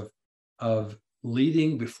importance of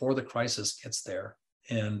leading before the crisis gets there.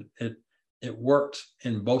 And it worked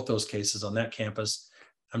in both those cases on that campus.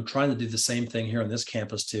 I'm trying to do the same thing here on this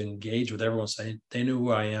campus, to engage with everyone, saying they knew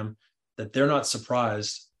who I am, that they're not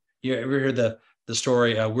surprised. You ever hear the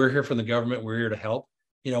story, we're here from the government, we're here to help.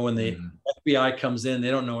 When the FBI comes in,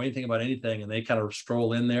 they don't know anything about anything, and they kind of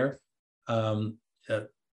stroll in there.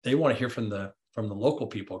 They want to hear from the local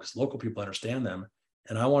people, because local people understand them,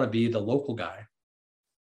 and I want to be the local guy.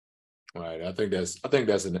 Right. I think that's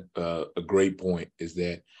a great point. Is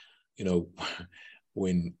that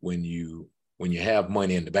when you have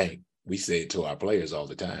money in the bank, we say it to our players all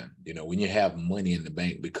the time. When you have money in the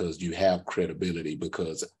bank because you have credibility,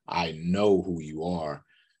 because I know who you are,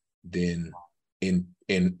 then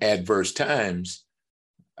in adverse times,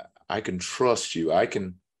 I can trust you. I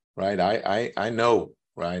can, right? I know,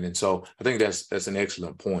 right? And so I think that's an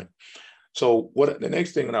excellent point. So what the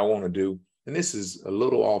next thing that I want to do, and this is a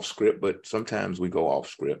little off script, but sometimes we go off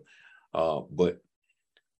script, but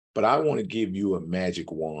I want to give you a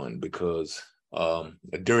magic wand, because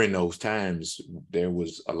during those times, there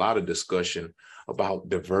was a lot of discussion about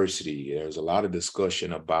diversity. There's a lot of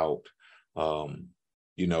discussion about,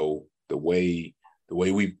 the way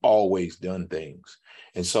we've always done things.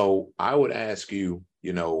 And so I would ask you,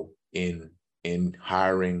 in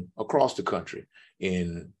hiring across the country,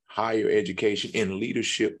 in higher education in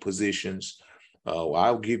leadership positions,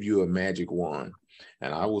 I'll give you a magic wand.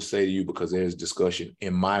 And I will say to you, because there's discussion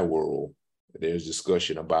in my world, there's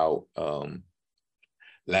discussion about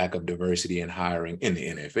lack of diversity in hiring in the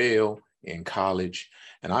NFL, in college.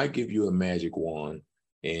 And I give you a magic wand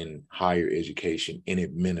in higher education, in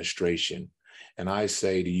administration. And I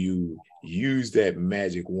say to you, use that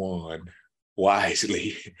magic wand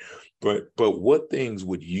wisely. But what things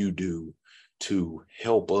would you do to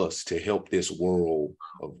help us, to help this world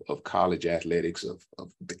of college athletics, of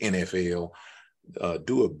the NFL,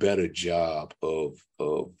 do a better job of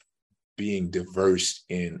being diverse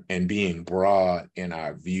and being broad in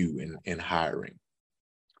our view in hiring?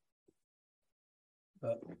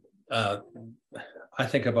 I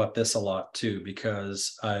think about this a lot too,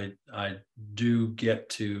 because I do get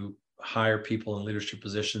to hire people in leadership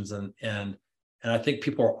positions, and I think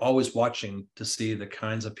people are always watching to see the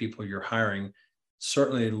kinds of people you're hiring,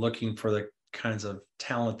 certainly looking for the kinds of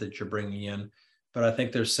talent that you're bringing in, but I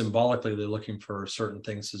think they're looking for certain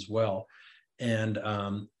things as well. And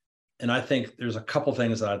I think there's a couple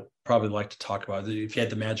things that I'd probably like to talk about. If you had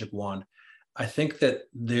the magic wand, I think that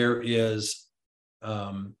there is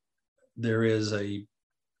a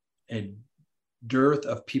dearth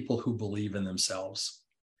of people who believe in themselves.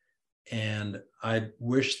 And I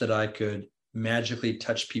wish that I could magically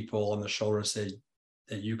touch people on the shoulder and say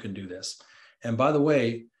that you can do this. And by the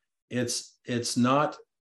way, it's not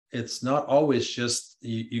always just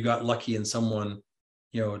you got lucky and someone,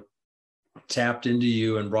 tapped into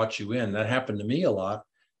you and brought you in. That happened to me a lot.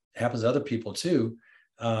 It happens to other people too.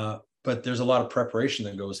 But there's a lot of preparation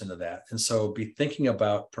that goes into that. And so be thinking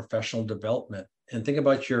about professional development, and think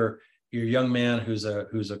about your young man who's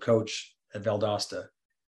a coach at Valdosta.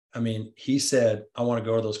 I mean, he said, I want to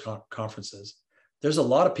go to those conferences. There's a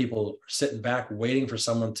lot of people sitting back waiting for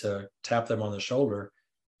someone to tap them on the shoulder.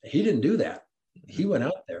 He didn't do that. He went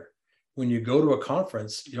out there. When you go to a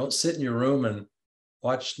conference, you don't sit in your room and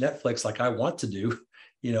watch Netflix like I want to do.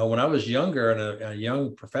 When I was younger and a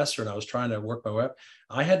young professor and I was trying to work my way up,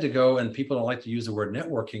 I had to go, and people don't like to use the word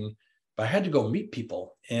networking, but I had to go meet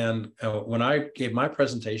people. And when I gave my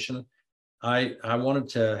presentation, I wanted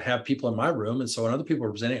to have people in my room. And so when other people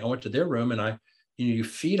were presenting, I went to their room, and you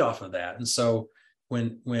feed off of that. And so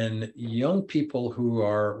when young people who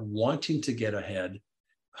are wanting to get ahead,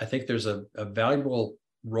 I think there's a valuable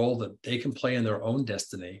role that they can play in their own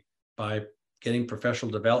destiny by getting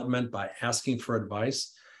professional development, by asking for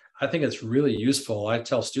advice. I think it's really useful. I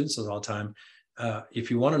tell students this all the time, if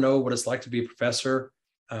you want to know what it's like to be a professor,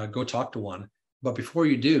 go talk to one. But before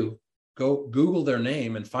you do, go Google their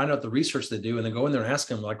name and find out the research they do, and then go in there and ask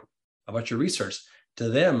them about your research. To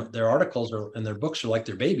them, their articles and their books are like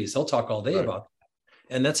their babies. They'll talk all day about it.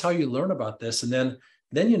 And that's how you learn about this. And then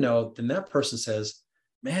that person says,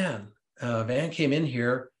 man, Van came in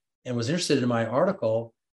here and was interested in my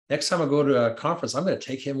article. Next time I go to a conference, I'm going to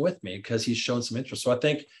take him with me because he's shown some interest. So I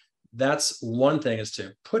think that's one thing, is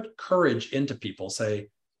to put courage into people, say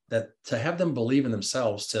that, to have them believe in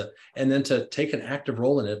themselves, and then to take an active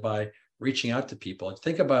role in it by reaching out to people.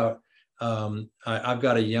 Think about, I've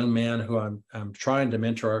got a young man who I'm trying to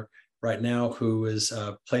mentor right now, who is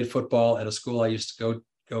played football at a school I used to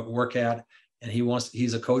go work at, and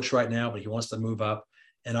he's a coach right now, but he wants to move up.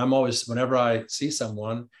 And I'm always, whenever I see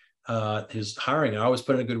someone who's hiring, I always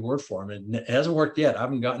put in a good word for him. And it hasn't worked yet. I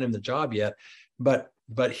haven't gotten him the job yet, but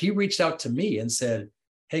he reached out to me and said,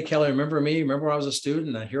 hey, Kelly, remember me? Remember when I was a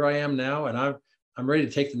student? And here I am now, and I'm ready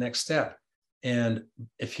to take the next step. And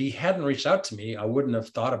if he hadn't reached out to me, I wouldn't have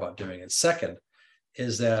thought about doing it. Second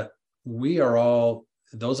is that we are all,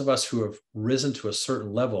 those of us who have risen to a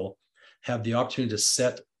certain level, have the opportunity to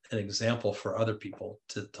set an example for other people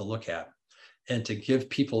to look at, and to give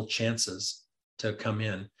people chances to come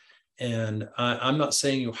in. And I'm not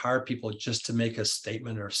saying you hire people just to make a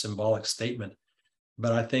statement or a symbolic statement,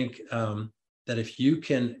 but I think that if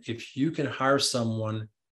you can hire someone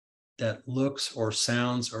that looks or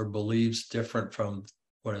sounds or believes different from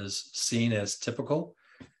what is seen as typical,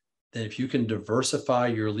 then if you can diversify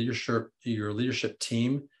your leadership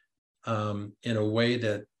team in a way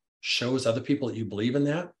that shows other people that you believe in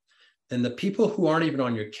that, then the people who aren't even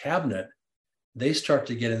on your cabinet, they start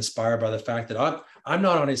to get inspired by the fact that I'm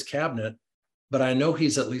not on his cabinet, but I know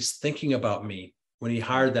he's at least thinking about me when he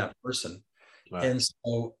hired that person. Wow. And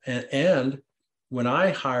so, and when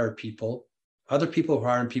I hire people, other people who are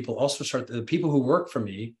hiring people also the people who work for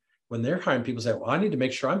me, when they're hiring people, say, well, I need to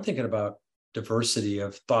make sure I'm thinking about diversity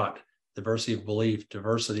of thought, diversity of belief,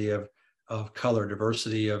 diversity of color,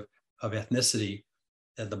 diversity of ethnicity.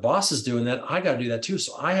 And the boss is doing that, I got to do that too.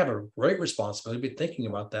 So I have a great responsibility to be thinking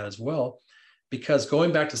about that as well. because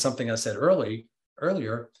going back to something I said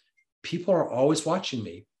earlier, people are always watching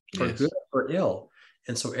me for Yes. good or for ill.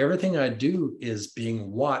 And so everything I do is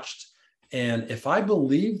being watched. And if I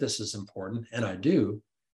believe this is important, and I do,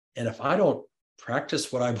 and if I don't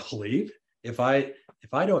practice what I believe, if I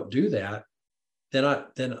don't do that, then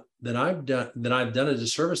I've done a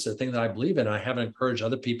disservice to the thing that I believe in. I haven't encouraged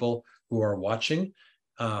other people who are watching,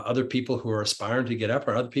 other people who are aspiring to get up,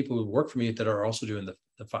 or other people who work for me that are also doing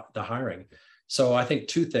the hiring. So I think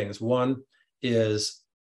two things. One is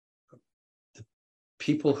the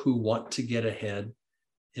people who want to get ahead,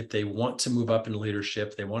 if they want to move up in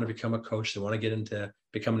leadership, they want to become a coach, they want to get into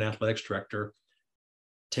become an athletics director,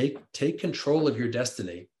 take control of your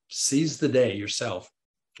destiny, seize the day yourself.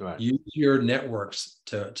 Right. Use your networks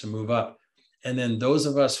to move up. And then those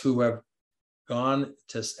of us who have gone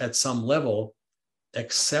to, at some level,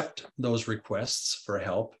 accept those requests for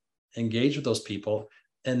help, engage with those people,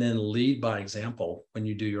 and then lead by example when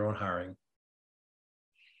you do your own hiring.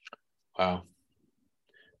 Wow.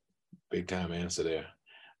 Big time answer there.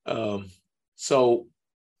 So,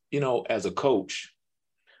 as a coach,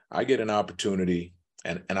 I get an opportunity,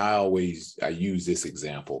 and I use this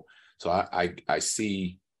example. So I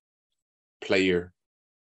see player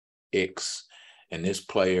X, and this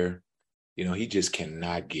player, he just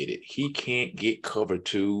cannot get it. He can't get cover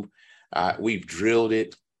two. We've drilled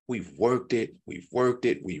it. We've worked it.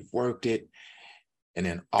 And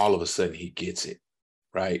then all of a sudden he gets it,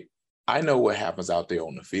 right? I know what happens out there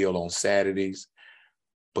on the field on Saturdays,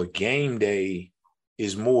 but game day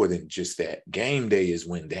is more than just that. Game day is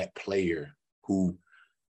when that player who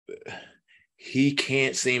he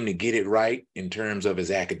can't seem to get it right in terms of his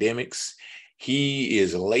academics, he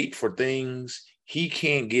is late for things, he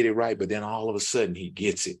can't get it right, but then all of a sudden he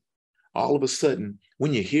gets it. All of a sudden,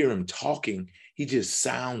 when you hear him talking, he just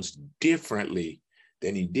sounds differently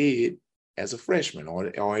than he did as a freshman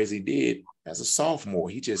or as he did as a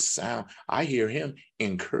sophomore. I hear him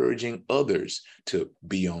encouraging others to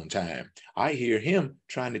be on time. I hear him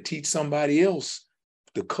trying to teach somebody else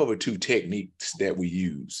the cover two techniques that we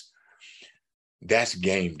use. That's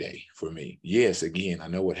game day for me. Yes, again, I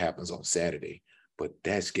know what happens on Saturday, but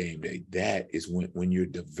that's game day. That is when you're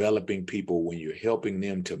developing people, when you're helping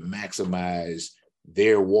them to maximize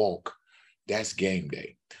their walk, that's game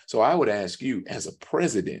day. So I would ask you, as a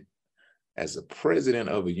president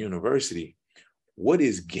of a university, what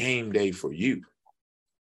is game day for you?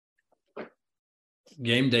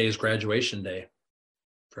 Game day is graduation day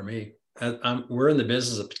for me. We're in the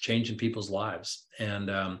business of changing people's lives. And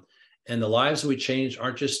the lives we change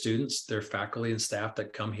aren't just students, they're faculty and staff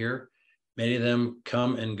that come here. Many of them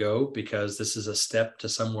come and go because this is a step to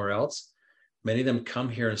somewhere else. Many of them come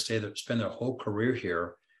here and spend their whole career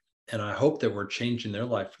here. And I hope that we're changing their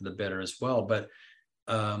life for the better as well. But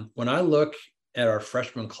when I look at our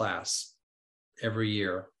freshman class every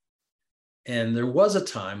year, and there was a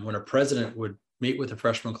time when a president would meet with the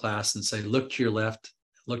freshman class and say, look to your left,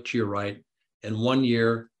 look to your right. In 1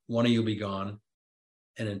 year, one of you will be gone.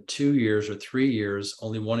 And in 2 years or 3 years,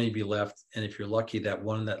 only one of you be left. And if you're lucky, that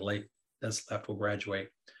one that's left will graduate.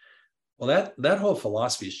 Well, that whole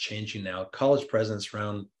philosophy is changing now. College presidents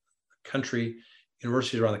around the country,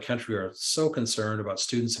 universities around the country are so concerned about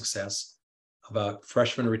student success, about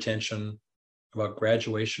freshman retention, about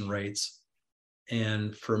graduation rates.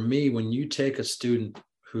 And for me, when you take a student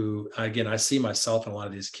who, again, I see myself in a lot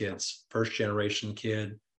of these kids, first generation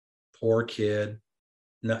kid, poor kid,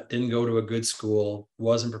 didn't go to a good school,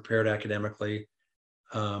 wasn't prepared academically.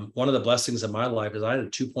 One of the blessings of my life is I had a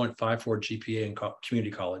 2.54 GPA in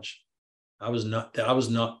community college. I was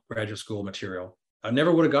not graduate school material. I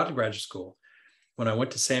never would have got to graduate school. When I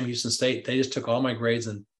went to Sam Houston State, they just took all my grades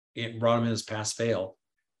and brought them in as pass-fail.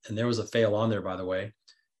 And there was a fail on there, by the way.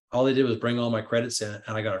 All they did was bring all my credits in,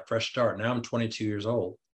 and I got a fresh start. Now I'm 22 years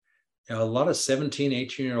old. A lot of 17,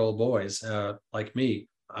 18-year-old boys like me,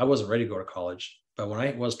 I wasn't ready to go to college. But when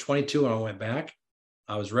I was 22 and I went back,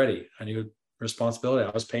 I was ready. I knew responsibility.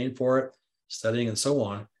 I was paying for it, studying and so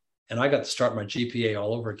on. And I got to start my GPA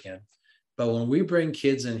all over again. But when we bring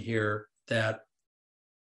kids in here that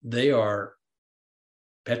they are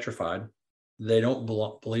petrified, they don't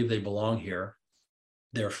believe they belong here,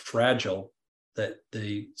 they're fragile, that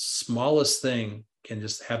the smallest thing can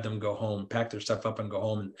just have them go home, pack their stuff up and go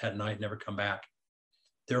home at night, never come back.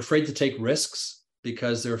 They're afraid to take risks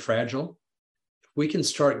because they're fragile. We can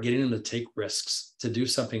start getting them to take risks, to do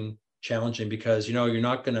something challenging, because you're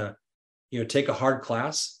not going to take a hard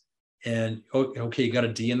class and okay, you got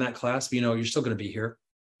a D in that class, but you're still going to be here,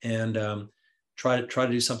 and try to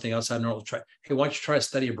do something outside normal. Hey, why don't you try to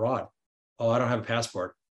study abroad? Oh, I don't have a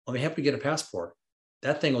passport. Let me help you get a passport.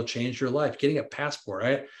 that thing will change your life. Getting a passport.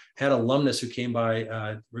 I had an alumnus who came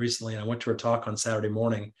by recently, and I went to her talk on Saturday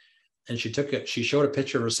morning, and she showed a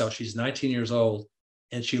picture of herself. She's 19 years old,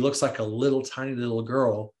 and she looks like a little tiny little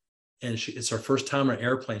girl. And it's her first time on an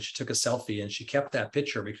airplane. She took a selfie, and she kept that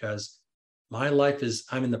picture because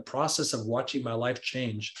I'm in the process of watching my life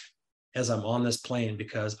change as I'm on this plane,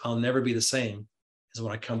 because I'll never be the same as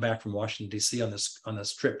when I come back from Washington, D.C. on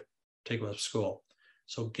this trip, take them to school.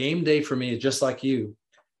 So game day for me is just like you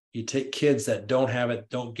take kids that don't have it,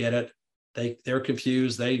 don't get it. They're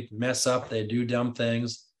confused. They mess up. They do dumb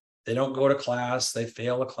things. They don't go to class. They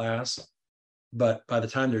fail a class. But by the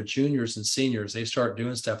time they're juniors and seniors, they start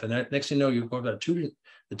doing stuff. And next thing you know, you go to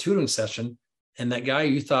the tutoring session, and that guy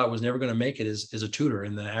you thought was never going to make it is a tutor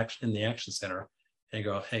in the action center. And you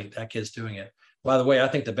go, hey, that kid's doing it. By the way, I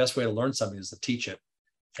think the best way to learn something is to teach it.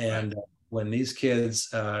 And when these kids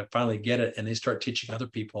finally get it and they start teaching other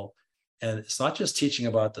people, and it's not just teaching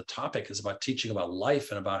about the topic, it's about teaching about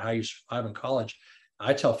life and about how you survive in college.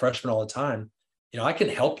 I tell freshmen all the time, I can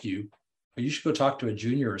help you, but you should go talk to a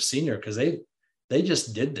junior or senior, because they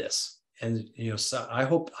just did this. And, so I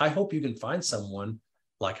hope you can find someone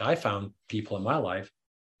like I found people in my life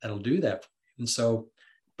that'll do that. And so,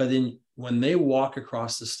 but then when they walk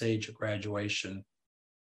across the stage of graduation,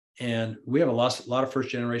 and we have a lot of first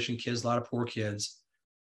generation kids, a lot of poor kids,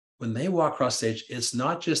 when they walk across stage, it's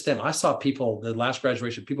not just them. I saw the last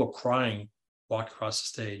graduation, people crying, walk across the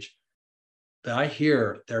stage. But I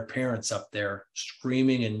hear their parents up there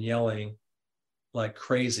screaming and yelling like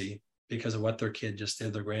crazy because of what their kid just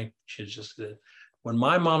did, their grandkids just did. When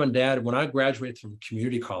my mom and dad, when I graduated from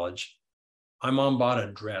community college, my mom bought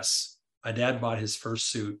a dress. My dad bought his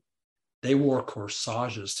first suit. They wore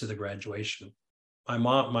corsages to the graduation.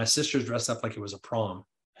 My sisters dressed up like it was a prom.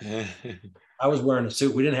 I was wearing a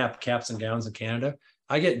suit. We didn't have caps and gowns in Canada.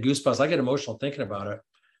 I get goosebumps. I get emotional thinking about it.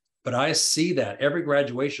 But I see that every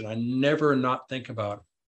graduation, I never not think about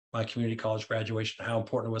my community college graduation, how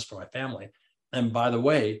important it was for my family. And by the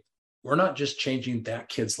way, we're not just changing that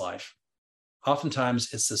kid's life.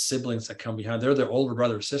 Oftentimes it's the siblings that come behind. They're their older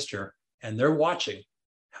brother or sister, and they're watching.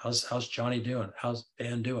 How's Johnny doing? How's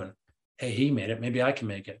Van doing? Hey, he made it. Maybe I can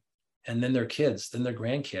make it. And then their kids, then their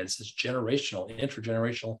grandkids. It's generational,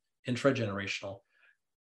 intergenerational, intragenerational.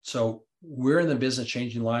 So we're in the business of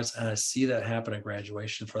changing lives, and I see that happen at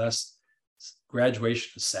graduation. For us,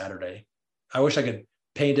 graduation is Saturday. I wish I could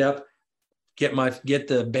paint up, get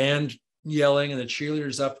the band yelling and the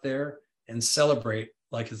cheerleaders up there and celebrate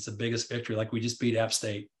like it's the biggest victory, like we just beat App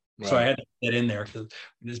State. Right. So I had to get in there because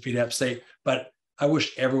we just beat App State. But I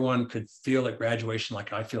wish everyone could feel at graduation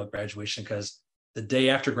like I feel at graduation, because the day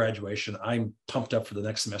after graduation, I'm pumped up for the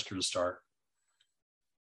next semester to start.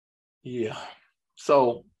 Yeah.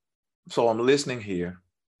 So I'm listening here,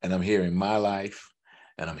 and I'm hearing my life,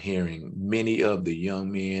 and I'm hearing many of the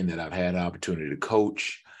young men that I've had the opportunity to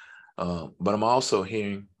coach. But I'm also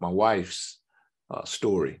hearing my wife's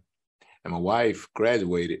story. And my wife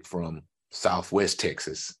graduated from Southwest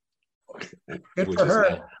Texas. Good for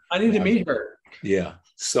her. I need to meet her. Yeah.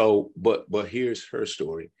 So, but here's her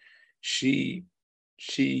story. She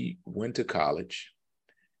went to college,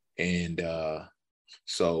 and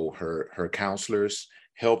so her counselors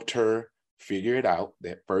helped her figure it out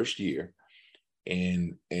that first year,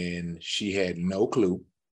 and she had no clue.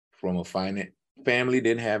 From a family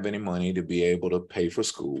didn't have any money to be able to pay for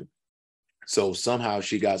school, so somehow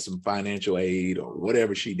she got some financial aid or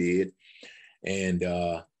whatever she did, and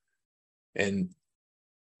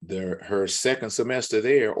her second semester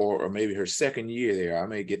there, or maybe her second year there, I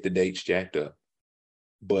may get the dates jacked up,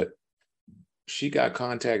 but she got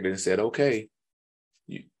contacted and said, okay,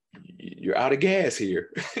 you're out of gas here.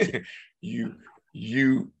 you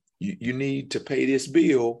need to pay this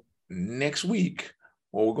bill next week,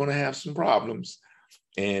 or we're going to have some problems.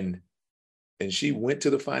 And she went to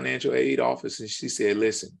the financial aid office, and she said,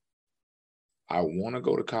 listen, I want to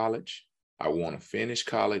go to college. I want to finish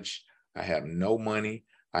college. I have no money.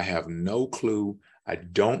 I have no clue. I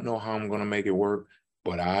don't know how I'm going to make it work,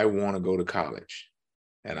 but I want to go to college,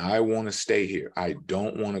 and I want to stay here. I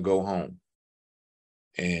don't want to go home.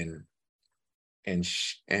 And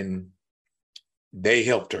they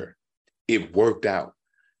helped her. It worked out.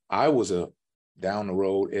 I was down the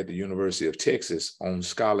road at the University of Texas on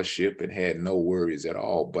scholarship and had no worries at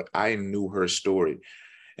all, but I knew her story.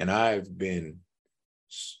 And I've been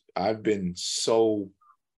so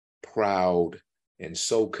proud and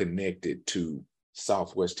so connected to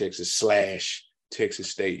Southwest Texas / Texas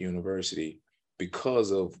State University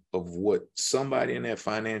because of what somebody in that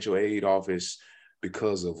financial aid office,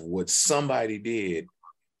 because of what somebody did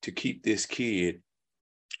to keep this kid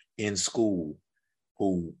in school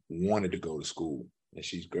who wanted to go to school, and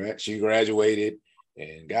she graduated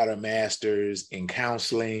and got her master's in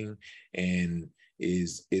counseling and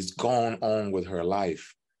is gone on with her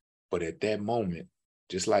life. But at that moment,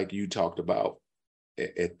 just like you talked about,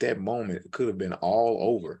 at that moment, it could have been all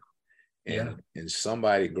over. And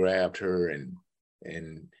somebody grabbed her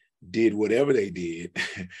and did whatever they did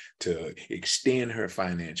to extend her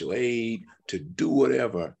financial aid, to do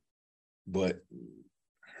whatever. But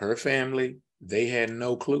her family, they had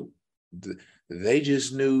no clue. They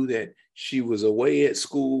just knew that she was away at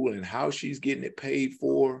school, and how she's getting it paid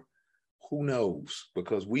for, who knows?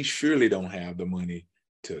 Because we surely don't have the money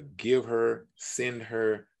to give her, send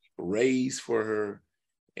her, raise for her.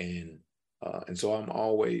 And so I'm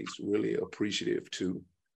always really appreciative to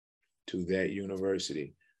that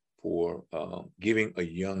university for giving a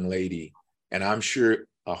young lady, and I'm sure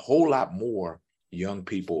a whole lot more young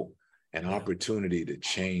people, an opportunity to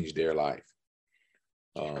change their life.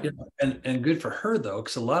 And good for her though,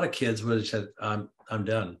 because a lot of kids would have said, "I'm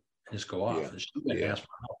done," and just go off. And she didn't ask for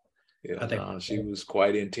help. Yeah, I think she was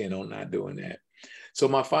quite intent on not doing that. So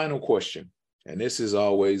my final question, and this is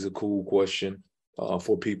always a cool question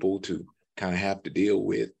for people to kind of have to deal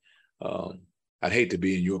with. I'd hate to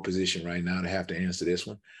be in your position right now to have to answer this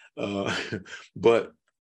one, but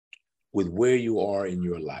with where you are in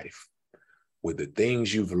your life, with the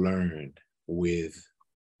things you've learned, with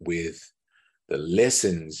the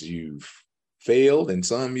lessons you've failed, and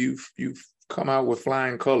some you've come out with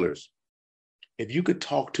flying colors. If you could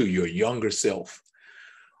talk to your younger self,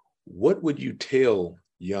 what would you tell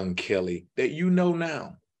young Kelly that you know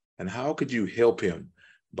now? And how could you help him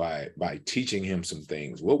by teaching him some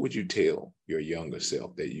things? What would you tell your younger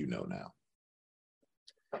self that you know now?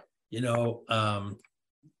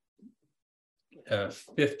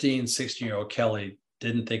 15, 16-year-old Kelly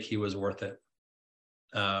didn't think he was worth it.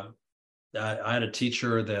 I had a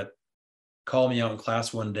teacher that called me out in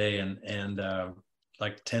class one day and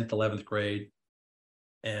like 10th, 11th grade,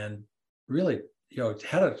 and really,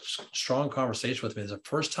 had a strong conversation with me. It's the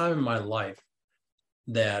first time in my life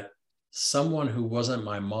that someone who wasn't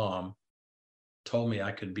my mom told me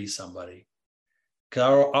I could be somebody. Because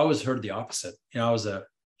I always heard the opposite. I was a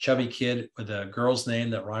chubby kid with a girl's name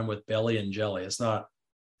that rhymed with belly and jelly. That's not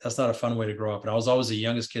a fun way to grow up. And I was always the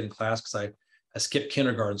youngest kid in class because I skipped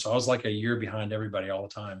kindergarten. So I was like a year behind everybody all the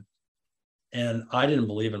time. And I didn't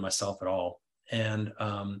believe in myself at all. And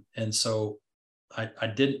so I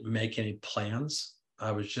didn't make any plans.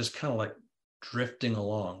 I was just kind of like drifting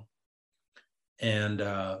along. And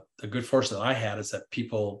the good fortune that I had is that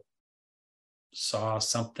people saw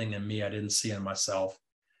something in me I didn't see in myself.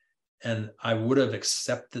 And I would have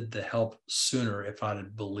accepted the help sooner if I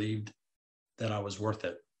had believed that I was worth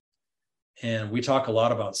it. And we talk a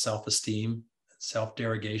lot about self-esteem,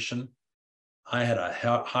 self-derogation. I had a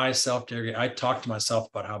high self-derogation. I talked to myself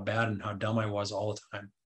about how bad and how dumb I was all the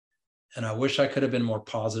time. And I wish I could have been more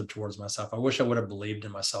positive towards myself. I wish I would have believed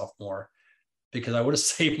in myself more, because I would have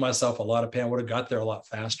saved myself a lot of pain. I would have got there a lot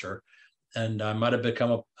faster. And I might have become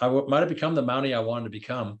the Mountie I wanted to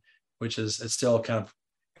become, which is, it's still kind of,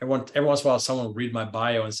 every once in a while, someone would read my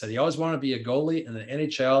bio and said, he always wanted to be a goalie in the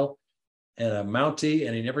NHL and a Mountie,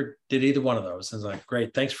 and he never did either one of those. And I was like,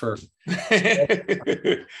 great, thanks for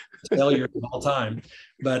failure all time.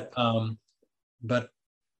 But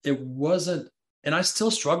it wasn't, and I still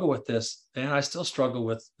struggle with this, and I still struggle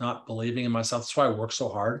with not believing in myself. That's why I work so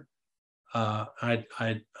hard. I'm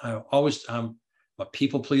a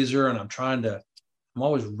people pleaser, and I'm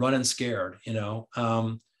always running scared,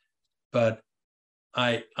 but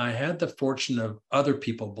I had the fortune of other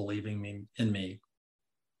people believing in me.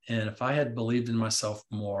 And if I had believed in myself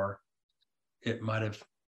more, it might have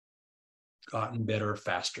gotten better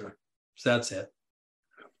faster. So that's it.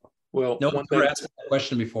 Well, no one ever asked that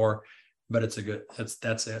question before, but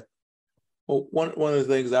that's it. Well, one of the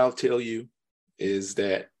things I'll tell you is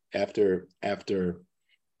that after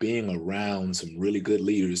being around some really good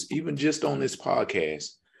leaders, even just on this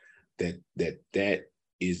podcast, that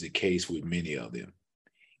is the case with many of them,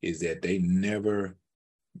 is that they never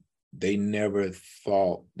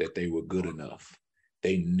thought that they were good enough.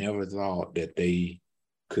 They never thought that they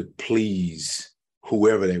could please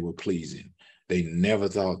whoever they were pleasing. They never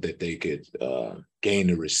thought that they could gain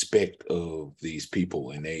the respect of these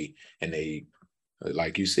people. And they,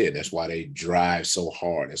 like you said, that's why they drive so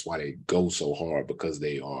hard. That's why they go so hard, because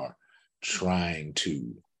they are trying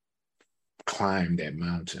to climb that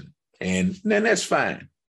mountain. And then that's fine.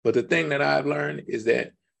 But the thing that I've learned is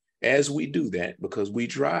that as we do that, because we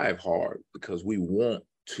drive hard, because we want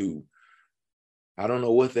to, I don't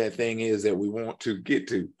know what that thing is that we want to get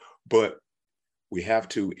to, but we have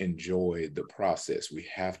to enjoy the process. We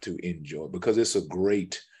have to enjoy, because it's a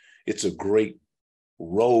great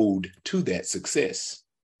road to that success,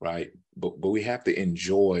 right? But we have to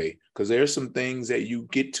enjoy, because there's some things that you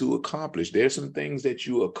get to accomplish. There's some things that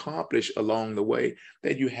you accomplish along the way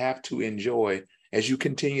that you have to enjoy as you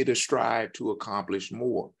continue to strive to accomplish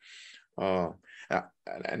more. And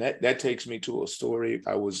that takes me to a story.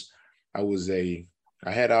 I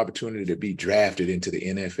had the opportunity to be drafted into the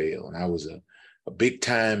NFL, and I was a big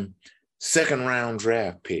time second round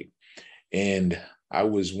draft pick. And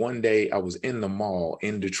one day I was in the mall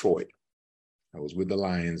in Detroit. I was with the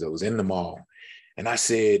Lions. I was in the mall, and I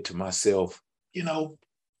said to myself,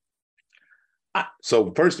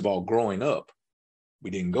 so first of all, growing up, we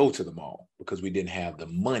didn't go to the mall because we didn't have the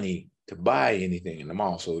money to buy anything in the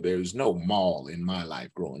mall. So there's no mall in my life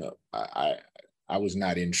growing up. I was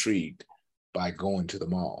not intrigued by going to the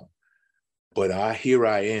mall. But here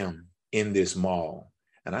I am in this mall.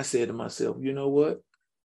 And I said to myself, you know what?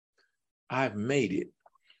 I've made it.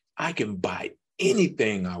 I can buy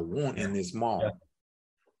anything I want in this mall. Yeah.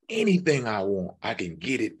 Anything I want, I can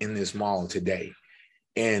get it in this mall today.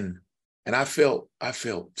 And I felt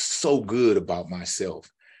so good about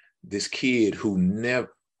myself. This kid who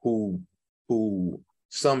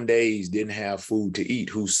some days didn't have food to eat,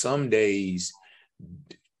 who some days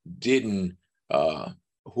who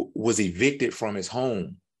was evicted from his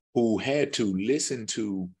home, who had to listen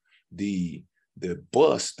to the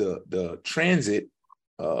bus, the transit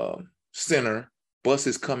center,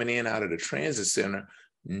 buses coming in out of the transit center,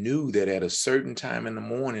 knew that at a certain time in the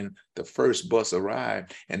morning, the first bus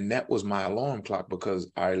arrived. And that was my alarm clock,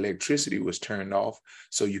 because our electricity was turned off.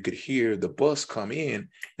 So you could hear the bus come in,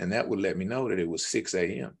 and that would let me know that it was 6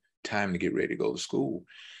 a.m., time to get ready to go to school.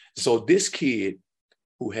 So this kid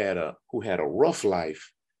who had a rough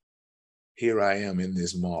life, here I am in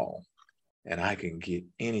this mall, and I can get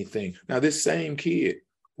anything. Now, this same kid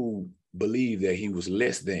who believed that he was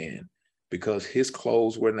less than because his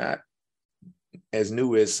clothes were not as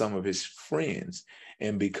new as some of his friends,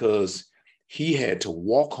 and because he had to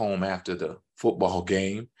walk home after the football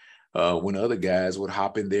game when other guys would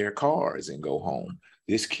hop in their cars and go home.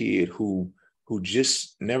 This kid who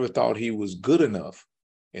just never thought he was good enough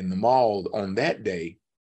in the mall on that day,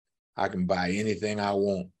 I can buy anything I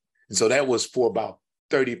want. And so that was for about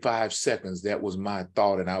 35 seconds. That was my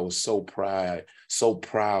thought. And I was so proud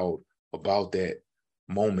about that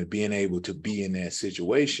moment, being able to be in that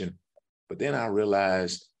situation. But then I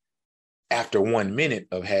realized after 1 minute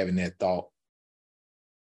of having that thought,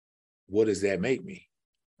 what does that make me,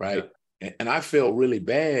 right? Yeah. And I felt really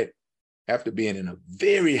bad after being in a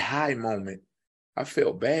very high moment. I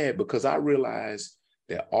felt bad because I realized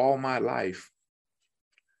that all my life,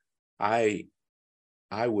 I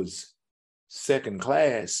was second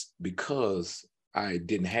class because I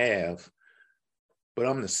didn't have, but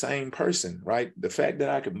I'm the same person, right? The fact that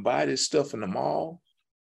I can buy this stuff in the mall,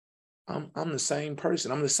 I'm the same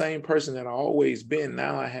person. I'm the same person that I've always been.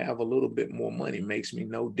 Now I have a little bit more money, makes me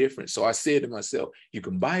no different. So I said to myself, you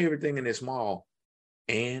can buy everything in this mall,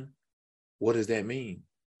 and what does that mean?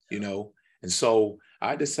 And so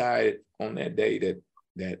I decided on that day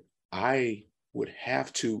that I would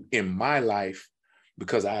have to, in my life,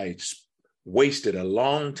 because I wasted a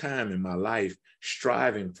long time in my life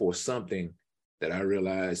striving for something that I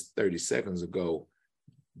realized 30 seconds ago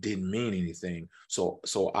didn't mean anything. So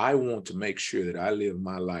I want to make sure that I live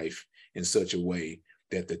my life in such a way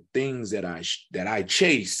that the things that I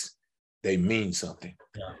chase, they mean something.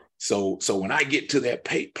 Yeah. So when I get to that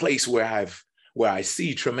place where I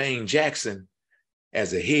see Tremaine Jackson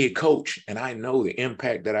as a head coach, and I know the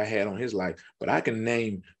impact that I had on his life, but I can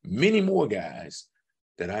name many more guys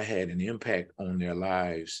that I had an impact on their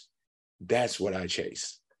lives. That's what I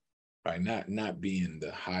chase. Right, not being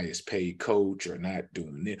the highest paid coach, or not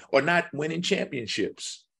doing it, or not winning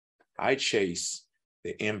championships. I chase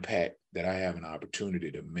the impact that I have an opportunity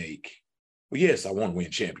to make. Well, yes, I want to win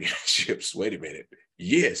championships. Wait a minute.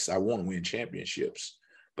 Yes, I want to win championships,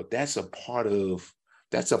 but that's a part of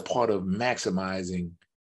maximizing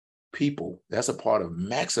people. That's a part of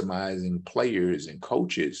maximizing players and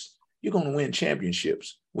coaches. You're going to win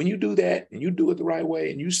championships. When you do that and you do it the right way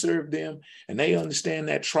and you serve them and they understand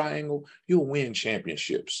that triangle, you'll win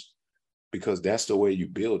championships, because that's the way you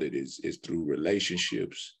build it is through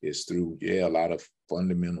relationships. It's through, a lot of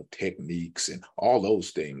fundamental techniques and all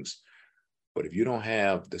those things. But if you don't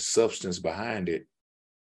have the substance behind it,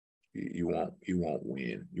 you won't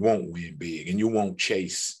win. You won't win big, and you won't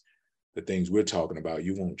chase the things we're talking about.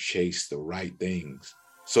 You won't chase the right things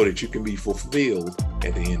so that you can be fulfilled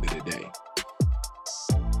at the end of the day.